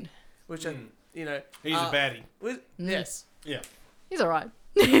Palpatine, which He's a baddie. Yes, Yeah. He's all right.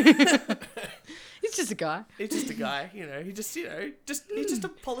 He's just a guy. he's just a guy. He's just a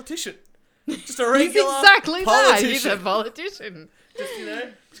politician, just a He's regular exactly that. He's politician. a politician. Just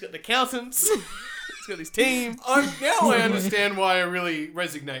he's got the accountants. He's got his team. Now I understand why I really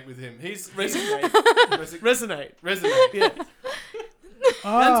resonate with him. He's Resonate. resonate. Yeah.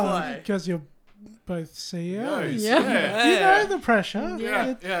 why. Because you're both CEOs. Yeah. You know the pressure.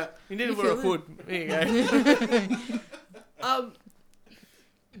 Yeah, yeah. You need to You wear a feel hood. There you go.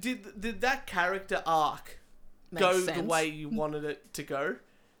 Did that character arc Makes go the sense. way you wanted it to go,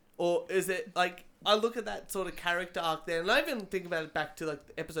 or is it like I look at that sort of character arc there, and I even think about it back to like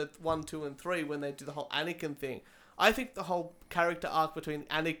episode 1, 2, and 3 when they do the whole Anakin thing. I think the whole character arc between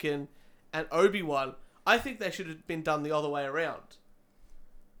Anakin and Obi-Wan, I think they should have been done the other way around.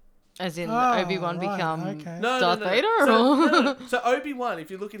 As in Oh, Obi-Wan right, become okay. Darth Vader? So Obi-Wan,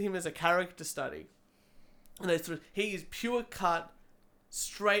 if you look at him as a character study, and he is pure cut,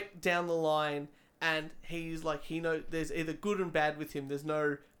 straight down the line, and he's like, there's either good and bad with him. There's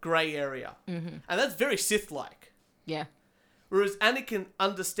no grey area. Mm-hmm. And that's very Sith-like. Yeah. Whereas Anakin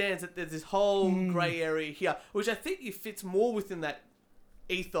understands that there's this whole grey area here, which I think it fits more within that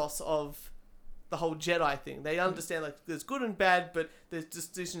ethos of the whole Jedi thing. They understand like there's good and bad, but there's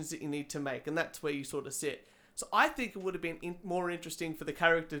decisions that you need to make, and that's where you sort of sit. So I think it would have been more interesting for the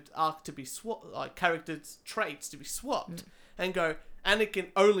character arc to be swapped, like characters' traits to be swapped, and go Anakin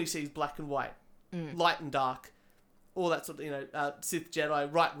only sees black and white, light and dark, all that sort of Sith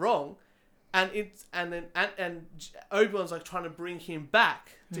Jedi right wrong. And Obi-Wan's like trying to bring him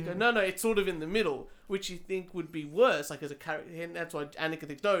back to go, no, it's sort of in the middle, which you think would be worse, like as a character, and that's why Anakin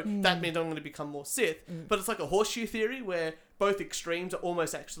thinks, no, that means I'm going to become more Sith. But it's like a horseshoe theory where both extremes are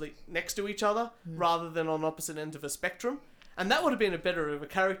almost actually next to each other rather than on opposite ends of a spectrum. And that would have been a better of a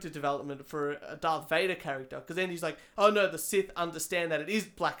character development for a Darth Vader character, because then he's like, oh no, the Sith understand that it is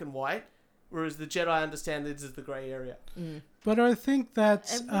black and white, whereas the Jedi understand that this is the grey area. But I think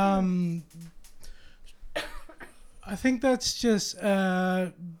that's just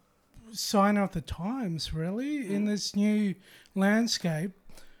a sign of the times, really, in this new landscape.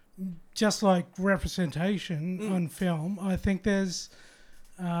 Just like representation on film, I think there's,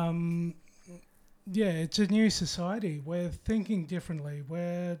 it's a new society. We're thinking differently.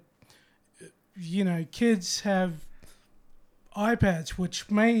 Where, kids have iPads, which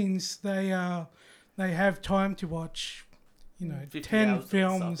means they have time to watch, 10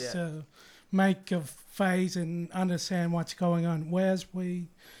 films to make a phase and understand what's going on. Whereas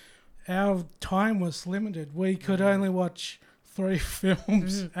our time was limited. We could only watch 3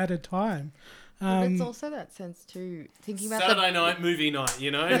 films at a time. But it's also that sense too, thinking about Saturday night, movie night,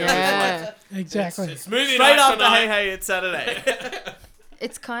 Yeah. Exactly. It's movie Straight night after tonight. Hey, it's Saturday.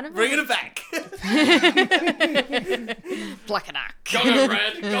 It's kind of Bringing it back. black and dark. Gog 'em,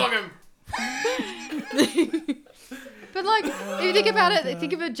 Brad. Gog 'em. But like, if you think about it,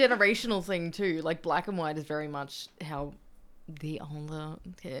 think of a generational thing too. Like black and white is very much how the older,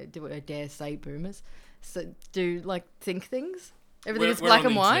 do I dare say boomers, do like think things. Everything is black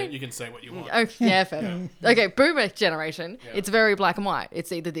and white. You can say what you want. Oh yeah, fair. Okay, boomer generation, it's very black and white.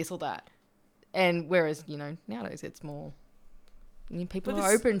 It's either this or that. And whereas nowadays it's more. People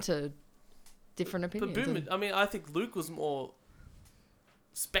are open to different opinions. But boomer, I mean, I think Luke was more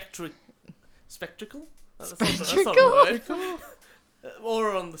spectacle. That's not a word.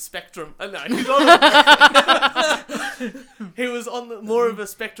 Or on the spectrum. No, he's on he was on more of a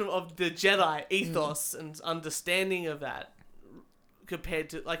spectrum of the Jedi ethos and understanding of that compared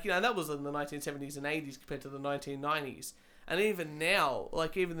to, that was in the 1970s and 80s compared to the 1990s. And even now,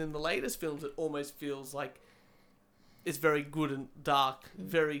 even in the latest films, it almost feels like it's very good and dark,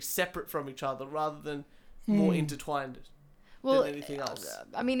 very separate from each other rather than more intertwined. Than anything else.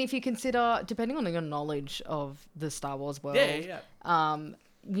 I mean, if you consider, depending on your knowledge of the Star Wars world,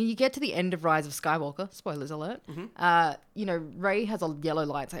 when you get to the end of Rise of Skywalker, spoilers alert, Rey has a yellow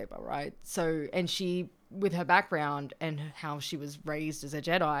lightsaber, right? So, and she, with her background and how she was raised as a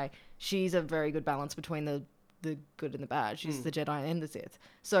Jedi, she's a very good balance between the good and the bad. She's the Jedi and the Sith.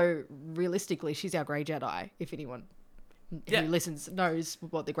 So, realistically, she's our grey Jedi, if anyone who listens knows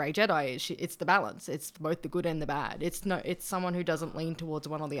what the grey Jedi is. It's the balance. It's both the good and the bad. It's someone who doesn't lean towards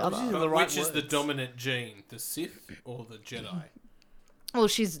one or the other. Which is the dominant gene, the Sith or the Jedi? Well,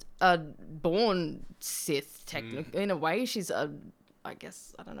 she's a born Sith, technically. In a way, she's a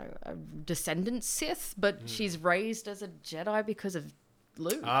descendant Sith, but she's raised as a Jedi because of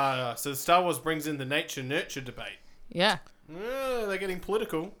Luke. So Star Wars brings in the nature-nurture debate. Yeah. They're getting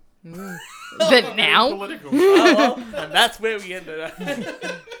political. But now? Political. And that's where we ended up.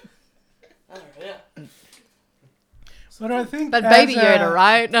 But I think But Baby Yoda,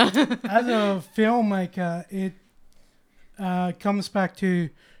 right? as a filmmaker, it comes back to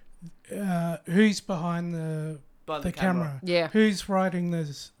who's behind the camera. Yeah. Who's writing the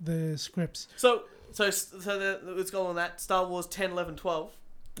scripts. So let's go on that. Star Wars 10, 11, 12.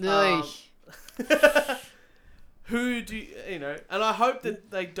 Who do and I hope that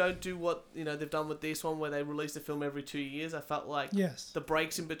they don't do what they've done with this one, where they release a film every 2 years. I felt like the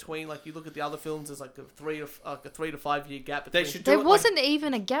breaks in between, like you look at the other films, there's like a 3 to 5 year gap. They should. There wasn't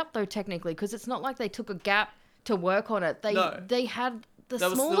even a gap though, technically, because it's not like they took a gap to work on it. They had the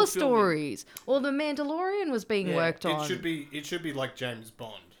smaller stories, or the Mandalorian was being worked on. It should be like James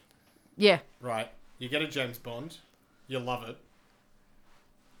Bond. Yeah. Right. You get a James Bond, you love it.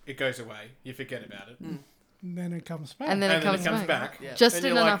 It goes away. You forget about it. And then it comes back. And then it comes back. Yeah. Just and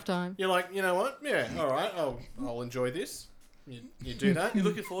in enough time. You're like, you know what? Yeah, all right. I'll enjoy this. You do that. You're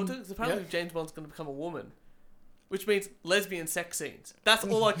looking forward to it? Because apparently James Bond's going to become a woman. Which means lesbian sex scenes. That's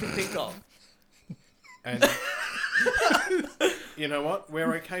all I can think of. And You know what?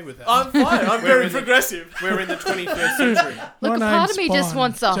 We're okay with that. I'm fine. I'm We're very in the- progressive. We're in the 21st century. Look, My a part name's of me just Bond,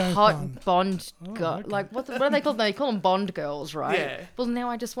 wants a Joe hot Bond. Bond guy. okay. Like, what are they called? They call them Bond girls, right? Yeah. Well, now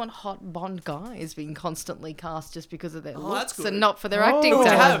I just want hot Bond guys being constantly cast just because of their Oh, that's looks good. and not for their Oh. acting Who would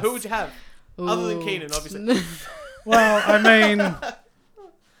you talent. have? Who would you have? Other than Ooh. Keenan, obviously. Well, I mean, I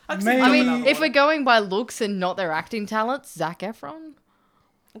can see Maybe- I Keenan mean, another if one. we're going by looks and not their acting talents, Zac Efron.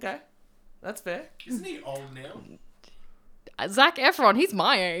 Okay. That's fair. Isn't he old now? Zac Efron, he's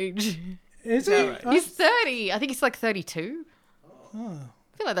my age. is Yeah, he? right. He's 30. I think he's like 32. Oh.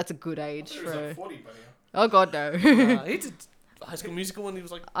 I feel like that's a good age He was like for. 40 by now. Oh God, no. He did High School Musical when he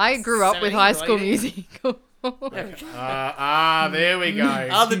was like. I grew up with 17 High or School 18. Musical. There we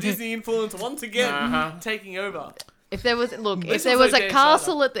go. The Disney influence once again Uh-huh. taking over. If there was if This there was was a a Dan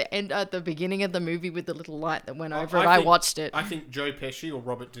castle at the end at the beginning of the movie with the little light that went over it, I I think- watched it. I think Joe Pesci or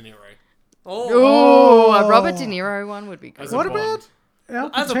Robert De Niro. Oh, Ooh, a Robert De Niro one would be good. As What a Bond.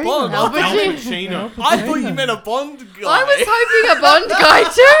 about Al As a Pacino? Bond. Al Al Pacino. Pacino. I thought you meant a Bond guy. I was hoping a Bond guy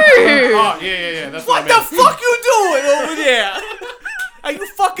too. Oh, yeah. That's What I the meant. fuck you doing over there? Are you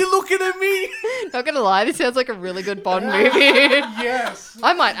fucking looking at me? Not gonna lie, this sounds like a really good Bond movie. Yes.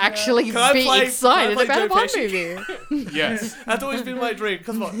 I might actually Can I be play- excited can I play about a Bond Joe movie. Yes. That's always been my dream.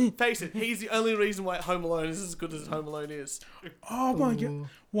 Because what? Face it, he's the only reason why Home Alone is as good as Home Alone is. Oh my god.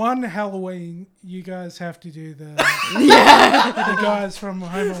 One Halloween, you guys have to do the the guys from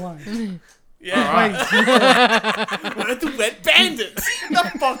Home Alone. Yeah. We're the Wet Bandits.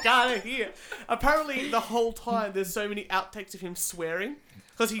 Get the fuck out of here. Apparently, the whole time there's so many outtakes of him swearing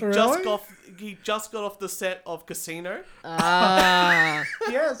because he Really? just got off the set of Casino. Ah,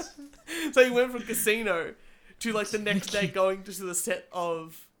 Yes. So he went from Casino to like the next day going to the set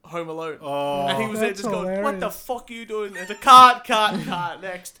of Home Alone. Oh. And he was there That's just going, "What the hilarious. fuck are you doing?" And the cut.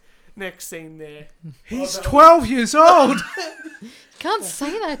 Next scene there. He's 12 years old. can't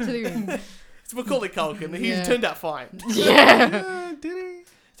say that to him. It's Macaulay Culkin. He Yeah. turned out fine. Yeah, Did he?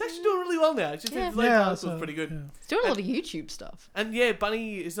 He's actually doing really well now. Just Yeah. his late Yeah, was so- pretty good. yeah. he's doing a lot of YouTube stuff. And yeah,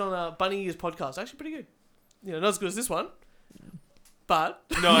 Bunny is on Bunny's podcast. Actually, pretty good. You know, not as good as this one, but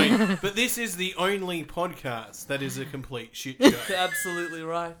No, but this is the only podcast that is a complete shit show. you're absolutely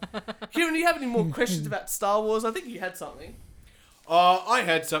right. Kieran, do you have any more questions about Star Wars? I think you had something. I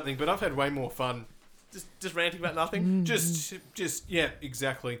had something, but I've had way more fun. Just ranting about nothing. Just, yeah,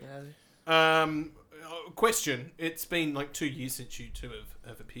 exactly. Yeah. Question. It's been like 2 years since you two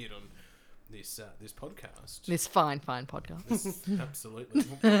have appeared on this podcast. This fine podcast. Absolutely.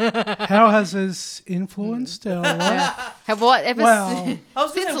 How has this influenced our life? Yeah. Have what ever? Well, I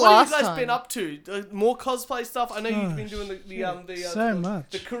was Since thinking, what have you last guys been time. up to? More cosplay stuff. I know you've Oh, been doing so much.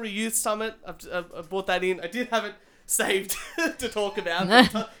 the Kuri Youth Summit. I've brought that in. I did have it saved to talk about.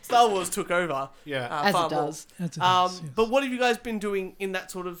 But Star Wars took over. Yeah. As far it more. does. That's a yes. But what have you guys been doing in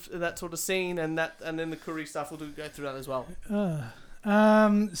that sort of scene and then the Kuri stuff? We'll go through that as well.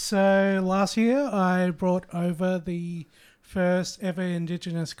 So last year I brought over the first ever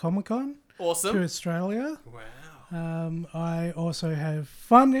Indigenous Comic Con to Awesome. Australia. Wow. I also have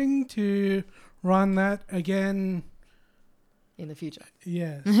funding to run that again. In the future.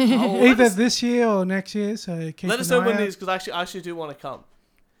 Yes, Oh, either this year or next year. So keep let us an know eye when out. it is because I actually do want to come.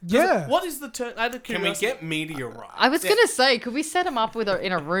 Yeah. What is the turn? Can we get media right? I was gonna say, could we set him up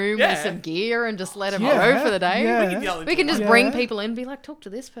in a room Yeah. with some gear and just let him Yeah, go for the day? yeah. We can yell We can into just it. Yeah. bring people in and be like, talk to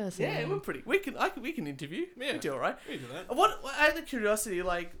this person. Yeah, we're pretty. We can interview. Yeah. We do all right. We do that. What out of curiosity,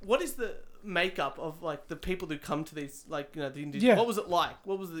 like, what is the makeup of like the people who come to these, like, you know, the indigenous? Yeah. What was it like?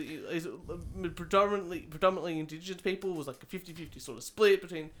 What was the? Is it predominantly indigenous people? Was it like a 50-50 sort of split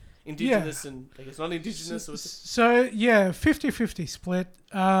between indigenous and I guess non-indigenous? Or was it, So yeah, 50-50 split.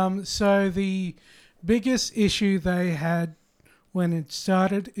 So the biggest issue they had when it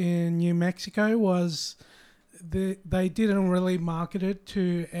started in New Mexico was they didn't really market it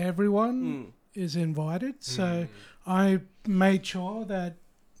to everyone is invited. So I made sure that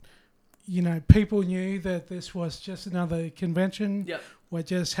people knew that this was just another convention. Yep. We're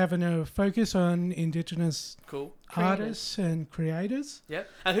just having a focus on Indigenous cool. artists and creators. Yeah.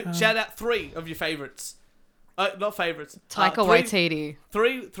 And shout out 3 of your favorites. Not favorites. Taika Waititi.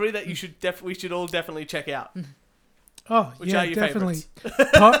 Three that you should we should all definitely check out. Oh, Which yeah, are your definitely.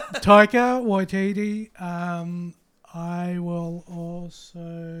 Taika Waititi. I will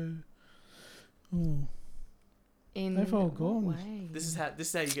also. Oh, In They've all what gone. way? This is how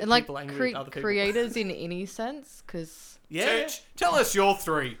you get And like people angry at other people. creators in any sense, because Yeah. Tell us your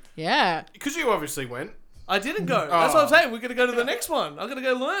 3. yeah, Because you obviously went. I didn't go. That's what I'm Oh. saying. We're gonna go to the next one. I'm gonna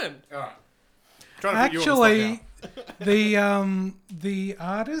go learn. All right. Trying to put you on the Actually, spot the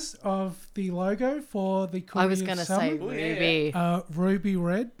artist of the logo for the I was Korean gonna Summer, say Ooh, yeah, Ruby. Ruby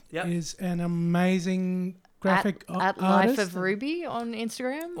Red, Yep. is an amazing graphic at Life artist. of Ruby on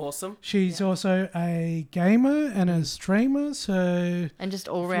Instagram, Awesome. She's also a gamer and a streamer, so and just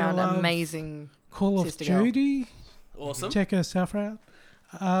all round love amazing. Call of Sister girl. Duty, Awesome. check her stuff out.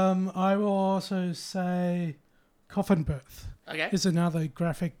 I will also say Coffin Birth Okay. is another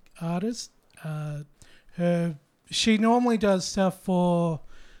graphic artist. She normally does stuff for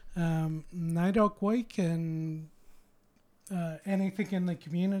NAIDOC Week and anything in the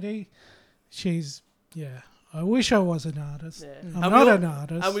community. I wish I was an artist. Yeah. I'm And not we all- an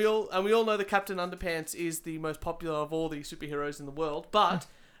artist. And we all know that Captain Underpants is the most popular of all the superheroes in the world. But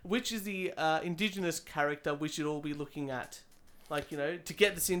which is the indigenous character we should all be looking at? Like, to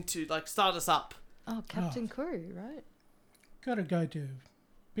get this into, like, start us up. Oh, Captain Curry, right? Gotta go to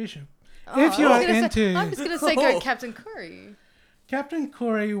Bishop. Oh, If you're I was gonna say- into- I was going to say go Captain Curry. Captain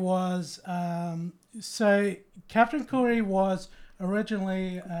Corey was Captain Corey was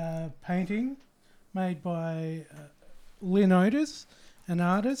originally a painting made by Lynn Otis, an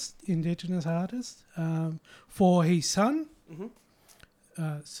artist, indigenous artist, for his son. Mhm.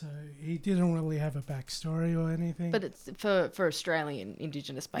 So he didn't really have a backstory or anything. But it's for Australian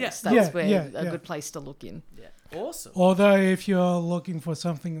Indigenous base. Yes. That's Yeah, where yeah, a yeah. good place to look in. Yeah. Awesome. Although if you're looking for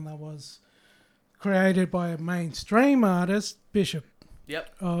something that was created by a mainstream artist, Bishop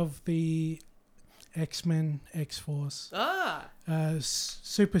Yep. of the X-Men, X-Force, Ah.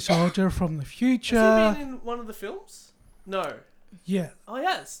 super soldier from the Has future. he been in one of the films? No. Yeah, Oh,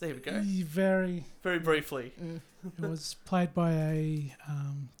 yes. There we go. very. Very briefly. It was played by a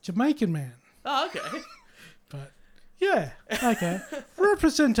Jamaican man. Oh, okay. But yeah, okay,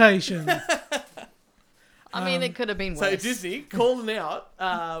 representation. I mean, it could have been So worse. Disney calling out.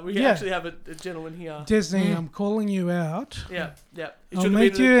 We Yeah. actually have a gentleman here. Disney, I'm calling you out. Yeah, yeah. It I'll should have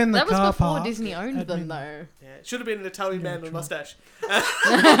meet been you in the That was car before park. Disney owned at them, midnight. though. Yeah, it should have been an Italian man with a true. mustache.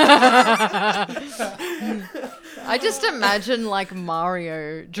 I just imagine like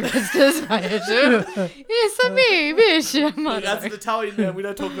Mario dressed as Mario. It's a me, Bishop. That's an Italian man. We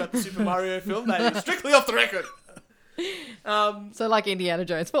don't talk about the Super Mario film. That is strictly off the record. So like Indiana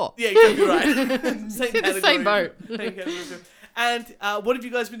Jones 4. Yeah, exactly right. Same In the category. same boat. Same category film. And what have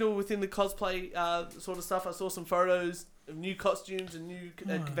you guys been doing within the cosplay sort of stuff? I saw some photos of new costumes and new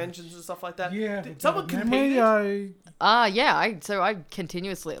conventions and stuff like that. Yeah, Did someone memory, compete? Yeah, I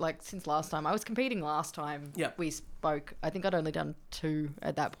continuously, like, since last time. I was competing last time Yep. we spoke. I think I'd only done 2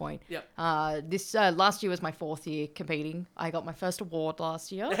 at that point. Yep. This last year was my 4th year competing. I got my first award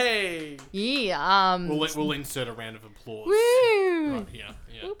last year. Hey. Yeah. We'll insert a round of applause Woo! right here.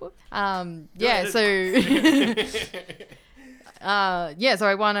 Yeah. Whoop, whoop. Yeah, so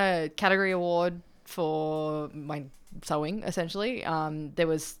I won a category award for my sewing, essentially. There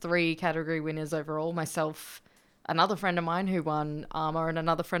was 3 category winners overall. Myself, another friend of mine who won armor, and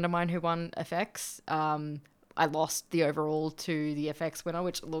another friend of mine who won FX. I lost the overall to the FX winner,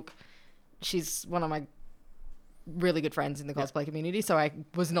 which, look, she's one of my really good friends in the cosplay community, so I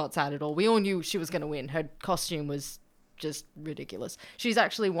was not sad at all. We all knew she was going to win. Her costume was just ridiculous. She's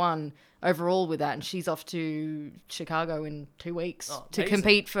actually won overall with that, and she's off to Chicago in 2 weeks to amazing.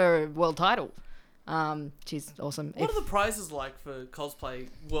 compete for a world title. She's awesome. What are the prizes like for cosplay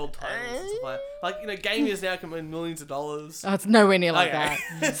world titles and stuff like that? Gamers now can win millions of dollars. It's nowhere near like Okay.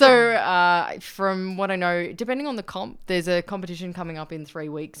 that. So, from what I know, depending on the comp, there's a competition coming up in 3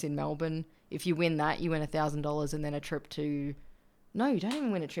 weeks in Melbourne. If you win that, you win $1,000 and then a trip to... No, you don't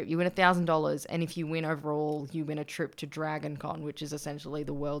even win a trip. You win $1,000, and if you win overall, you win a trip to Dragon Con, which is essentially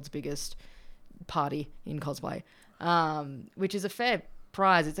the world's biggest party in cosplay, which is a fair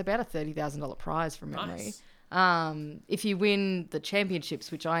prize. It's about a $30,000 prize from memory. Nice. If you win the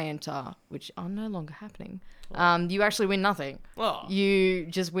championships, which I enter, which are no longer happening, you actually win nothing. Oh. You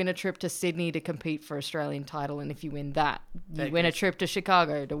just win a trip to Sydney to compete for Australian title, and if you win that, you Take win a it. trip to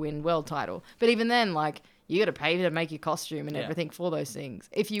Chicago to win world title. But even then, like, you got to pay to make your costume and Yeah. everything for those things.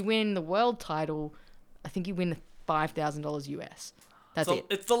 If you win the world title, I think you win $5,000 US. That's So it.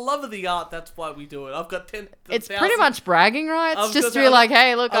 it's the love of the art. That's why we do it. I've got It's pretty much bragging rights, I've just got to be like,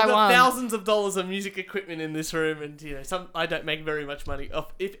 hey, look, I've I got won. thousands of dollars of music equipment in this room, and I don't make very much money,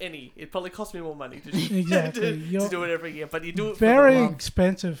 if any. It probably costs me more money to, Exactly. to You're do it every year, but you do it very for the love.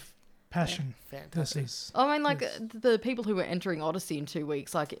 expensive passion. This Fantastic. is. I mean, like, the people who were entering Odyssey in 2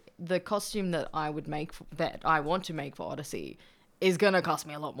 weeks, like, the costume that I would make, that I want to make for Odyssey, is going to cost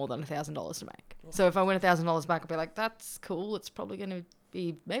me a lot more than $1,000 to make. So if I win $1,000 back, I'll be like, that's cool. It's probably going to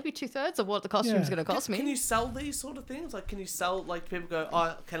be maybe 2/3 of what the costume's Yeah. going to cost me. Can you sell these sort of things? Like, can you sell, like, people go,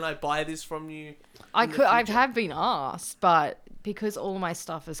 oh, can I buy this from you? I in the could. I future? have been asked, but because all my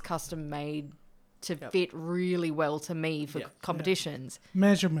stuff is custom made to fit really well to me for Yeah. competitions.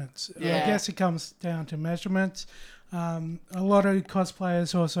 Measurements. I Yeah. guess it comes down to measurements. A lot of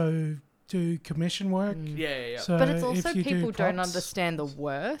cosplayers also do commission work. Yeah. So But it's if also you do people don't props- understand the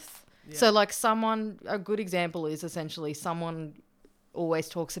worth. Yeah. So like a good example is essentially someone always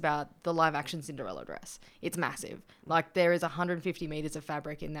talks about the live action Cinderella dress. It's massive. Like there is 150 meters of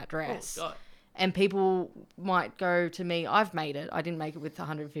fabric in that dress. Oh, God. And people might go to me, I've made it. I didn't make it with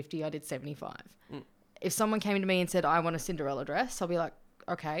 150, I did 75. If someone came to me and said, I want a Cinderella dress, I'll be like,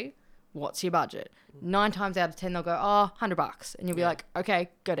 okay, what's your budget? 9 times out of 10, they'll go, oh, $100. And you'll be like, okay,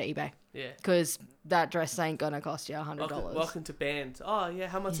 go to eBay. Yeah. Because that dress ain't going to cost you $100. Welcome to band. Oh, yeah,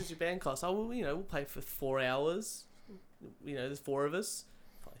 how much does your band cost? Oh, well, we'll pay for 4 hours. There's 4 of us.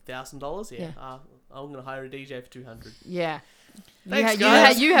 $1,000. Yeah. Yeah. I'm going to hire a DJ for $200. Yeah. Thanks, you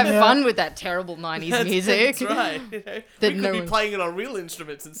guys. have Yeah. fun with that terrible 90s music. That's right. We That could no be one- playing it on real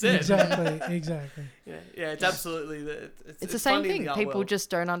instruments instead. Exactly. Yeah, it's absolutely It's the same funny in thing. the art People world. just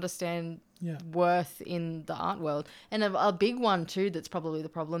don't understand Yeah. worth in the art world. And a big one too that's probably the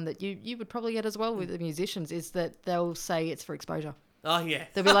problem that you would probably get as well with the musicians is that they'll say it's for exposure. Oh yeah.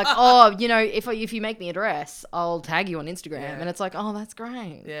 They'll be like, oh, if you make me a dress, I'll tag you on Instagram. Yeah. And it's like, oh, that's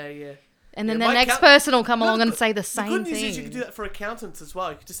great. Yeah. And then Yeah, the my next account- person will come No, along and the- say the The same good news thing. is you can do that for accountants as well.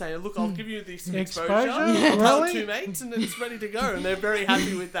 You can just say, look, I'll give you this exposure. Exposure? I'll tell Really? 2 mates, and it's ready to go. And they're very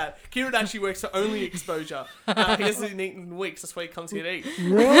happy with that. Kieran actually works for only exposure. He hasn't eaten in weeks. That's why he comes here to eat.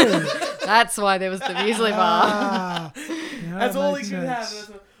 Really? That's why there was the muesli bar. Ah, yeah, That's all he makes can have.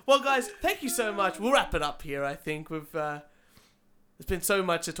 sense. Well, guys, thank you so much. We'll wrap it up here. I think there's been so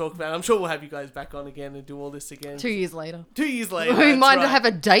much to talk about. I'm sure we'll have you guys back on again and do all this again. 2 years later. 2 years later. We that's might right. have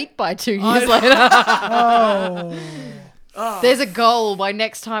a date by 2 years later. Oh, There's a goal. By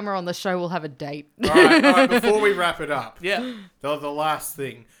next time we're on the show, we'll have a date. All right, before we wrap it up, Yeah. the last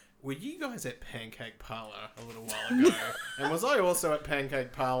thing. Were you guys at Pancake Parlour a little while ago? And was I also at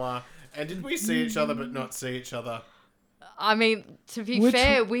Pancake Parlour? And did we see each other but not see each other? I mean, to be Which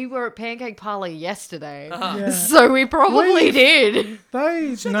fair, we were at Pancake Parlour yesterday. yeah. So we probably did.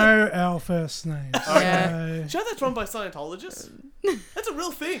 They know our first names. Yeah. So- Do you know that's run by Scientologists? That's a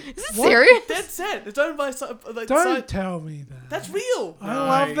real thing. Is it What? serious? Dead set. It's owned by Don't tell me that. That's real. I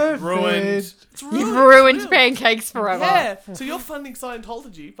love their ruined. food. It's real. You've ruined It's real. pancakes forever. Yeah. So you're funding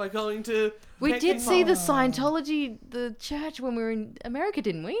Scientology by going to. We Pancake did see the Parlour. Scientology, the church, when we were in America,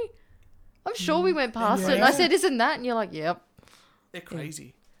 didn't we? I'm sure we went past it. And I Yeah. said, isn't that? And you're like, yep. They're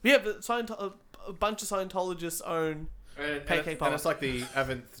crazy. Yeah, but a bunch of Scientologists own. Pancake and Parlour. it's like the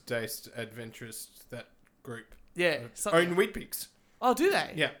Advent-Day Adventurists, that group. Yeah. Own Wheat Pix. Oh, do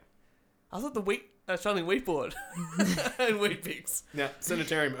they? Yeah. I thought the Australian Wheat Board and Wheat Pix. Yeah.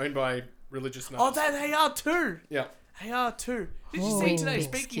 Sanitarium owned by religious nuns. Oh, they are too. Yeah. They are too. Did you Oh. see today? Pix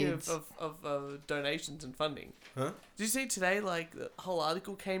Speaking kids. of donations and funding, Huh? did you see today? Like the whole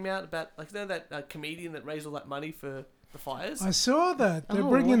article came out about that comedian that raised all that money for the fires. I saw that. They're Oh,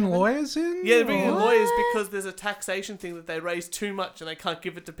 bringing what lawyers in? Yeah, they're bringing in Or- lawyers because there's a taxation thing that they raise too much and they can't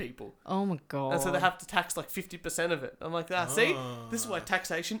give it to people. Oh my God. And so they have to tax like 50% of it. I'm like, see? This is why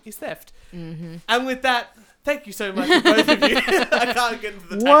taxation is theft. Mm-hmm. And with that, thank you so much to both of you. I can't get into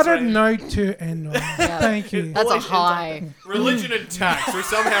the tax What a rate. note to end on. Thank you. That's a always ends up high. Religion and tax. We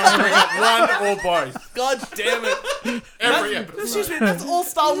somehow bring up one or both. God damn it. Every episode. Excuse me, that's all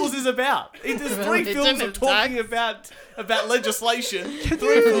Star Wars is about. There's 3 Religion films of and talking about legislation, 3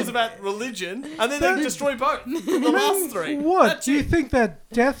 films about religion, and then they destroy both. The last 3. What? That's Do you it. think that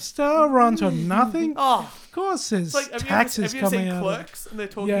Death Star runs on nothing? Oh, Of course there's it's like, have taxes you ever coming seen out. Clerks? And they're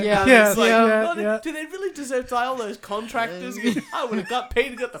talking Yeah, about yeah, it's like, yeah, oh, yeah. do they really deserve to die? All those contractors? I would have got paid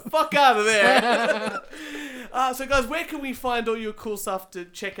to get the fuck out of there. So guys, where can we find all your cool stuff to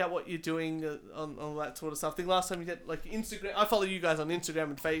check out what you're doing on all that sort of stuff? I think last time you did like Instagram. I follow you guys on Instagram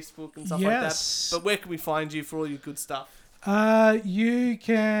and Facebook and stuff like that. Yes. But where can we find you for all your good stuff? You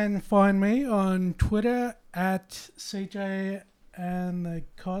can find me on Twitter at CJ and the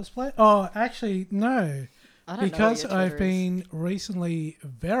cosplay. Oh, actually, no. I don't know Because what your I've Twitter is. been recently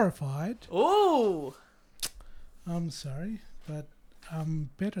verified. Oh, I'm sorry, but I'm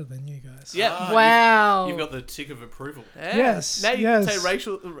better than you guys. yeah. Wow. You've got the tick of approval. Yeah. Yes, Now you yes. can say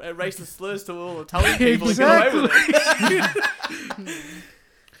racist slurs to all Italian people and get away with it.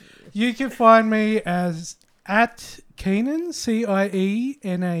 You can find me as at Keenan,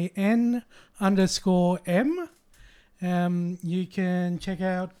 CIENAN _M. You can check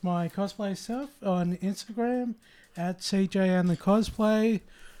out my cosplay stuff on Instagram at CJ and the Cosplay.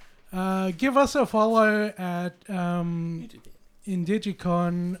 Give us a follow at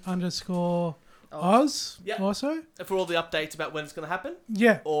Indigicon_Oz Yep. also. For all the updates about when it's going to happen.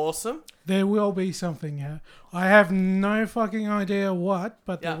 Yeah, Awesome. there will be something here. I have no fucking idea what,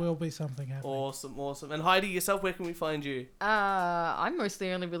 but Yeah. there will be something happening. Awesome. And Heidi, yourself, where can we find you? I'm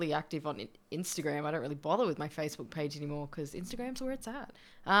mostly only really active on Instagram. I don't really bother with my Facebook page anymore because Instagram's where it's at.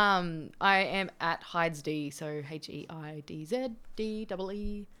 I am at HidesD, so HEIDZDEE.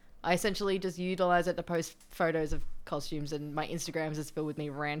 I essentially just utilize it to post photos of costumes, and my Instagrams is filled with me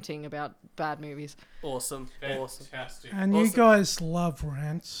ranting about bad movies. Awesome. Fantastic. And you Awesome. guys love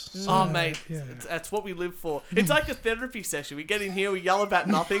rants. Oh, so, mate, Yeah. that's what we live for. It's like a therapy session. We get in here, we yell about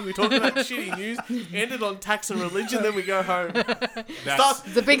nothing, we talk about shitty news, end it on tax and religion, then we go home. That's,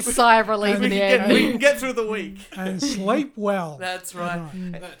 It's a big sigh of relief We in the can end. get through the week. And sleep well. That's right.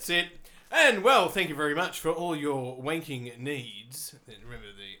 that's it. And, well, thank you very much for all your wanking needs. And remember,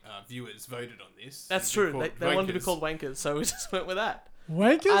 the viewers voted on this. That's They've true. been They called wanted to be wankers. called wankers, so we just went with that.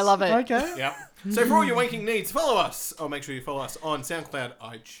 Wankers? I love it. Okay. Yep. So for all your wanking needs, follow us. Oh, make sure you follow us on SoundCloud,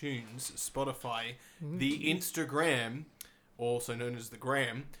 iTunes, Spotify, the Instagram, also known as the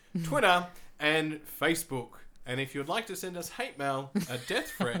Gram, Twitter, and Facebook. And if you'd like to send us hate mail, a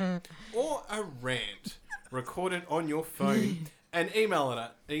death threat, or a rant, record it on your phone and email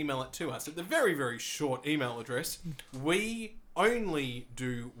it to us at the very, very short email address. We only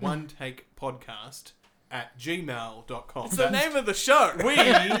do one take podcast at gmail.com. It's the name of the show. We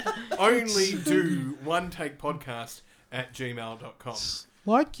only do one take podcast at gmail.com.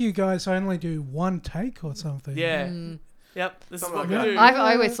 Like you guys only do one take or something. Yeah. Yep. This Something is what like we do.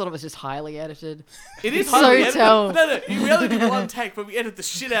 I always thought it was just highly edited. It is So highly edited. tell. No, we only do one take, but we edit the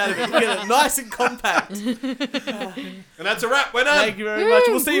shit out of it. We get it nice and compact. And that's a wrap. We're done. Thank you very much.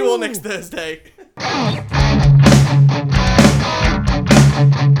 We'll see you all next Thursday.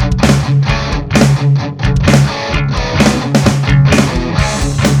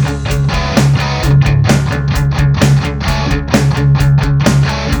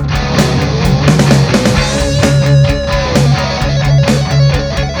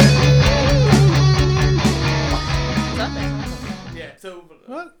 Yeah. So.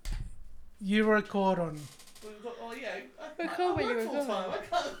 What? You record on. Oh yeah. Record what you record. I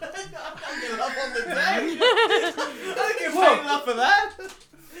can't get it up on the day. I don't get paid enough for that.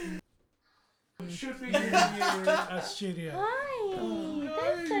 Should be giving you a studio.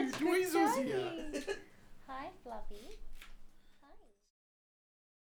 Hi, that's Dweezil's here. Hi, Fluffy.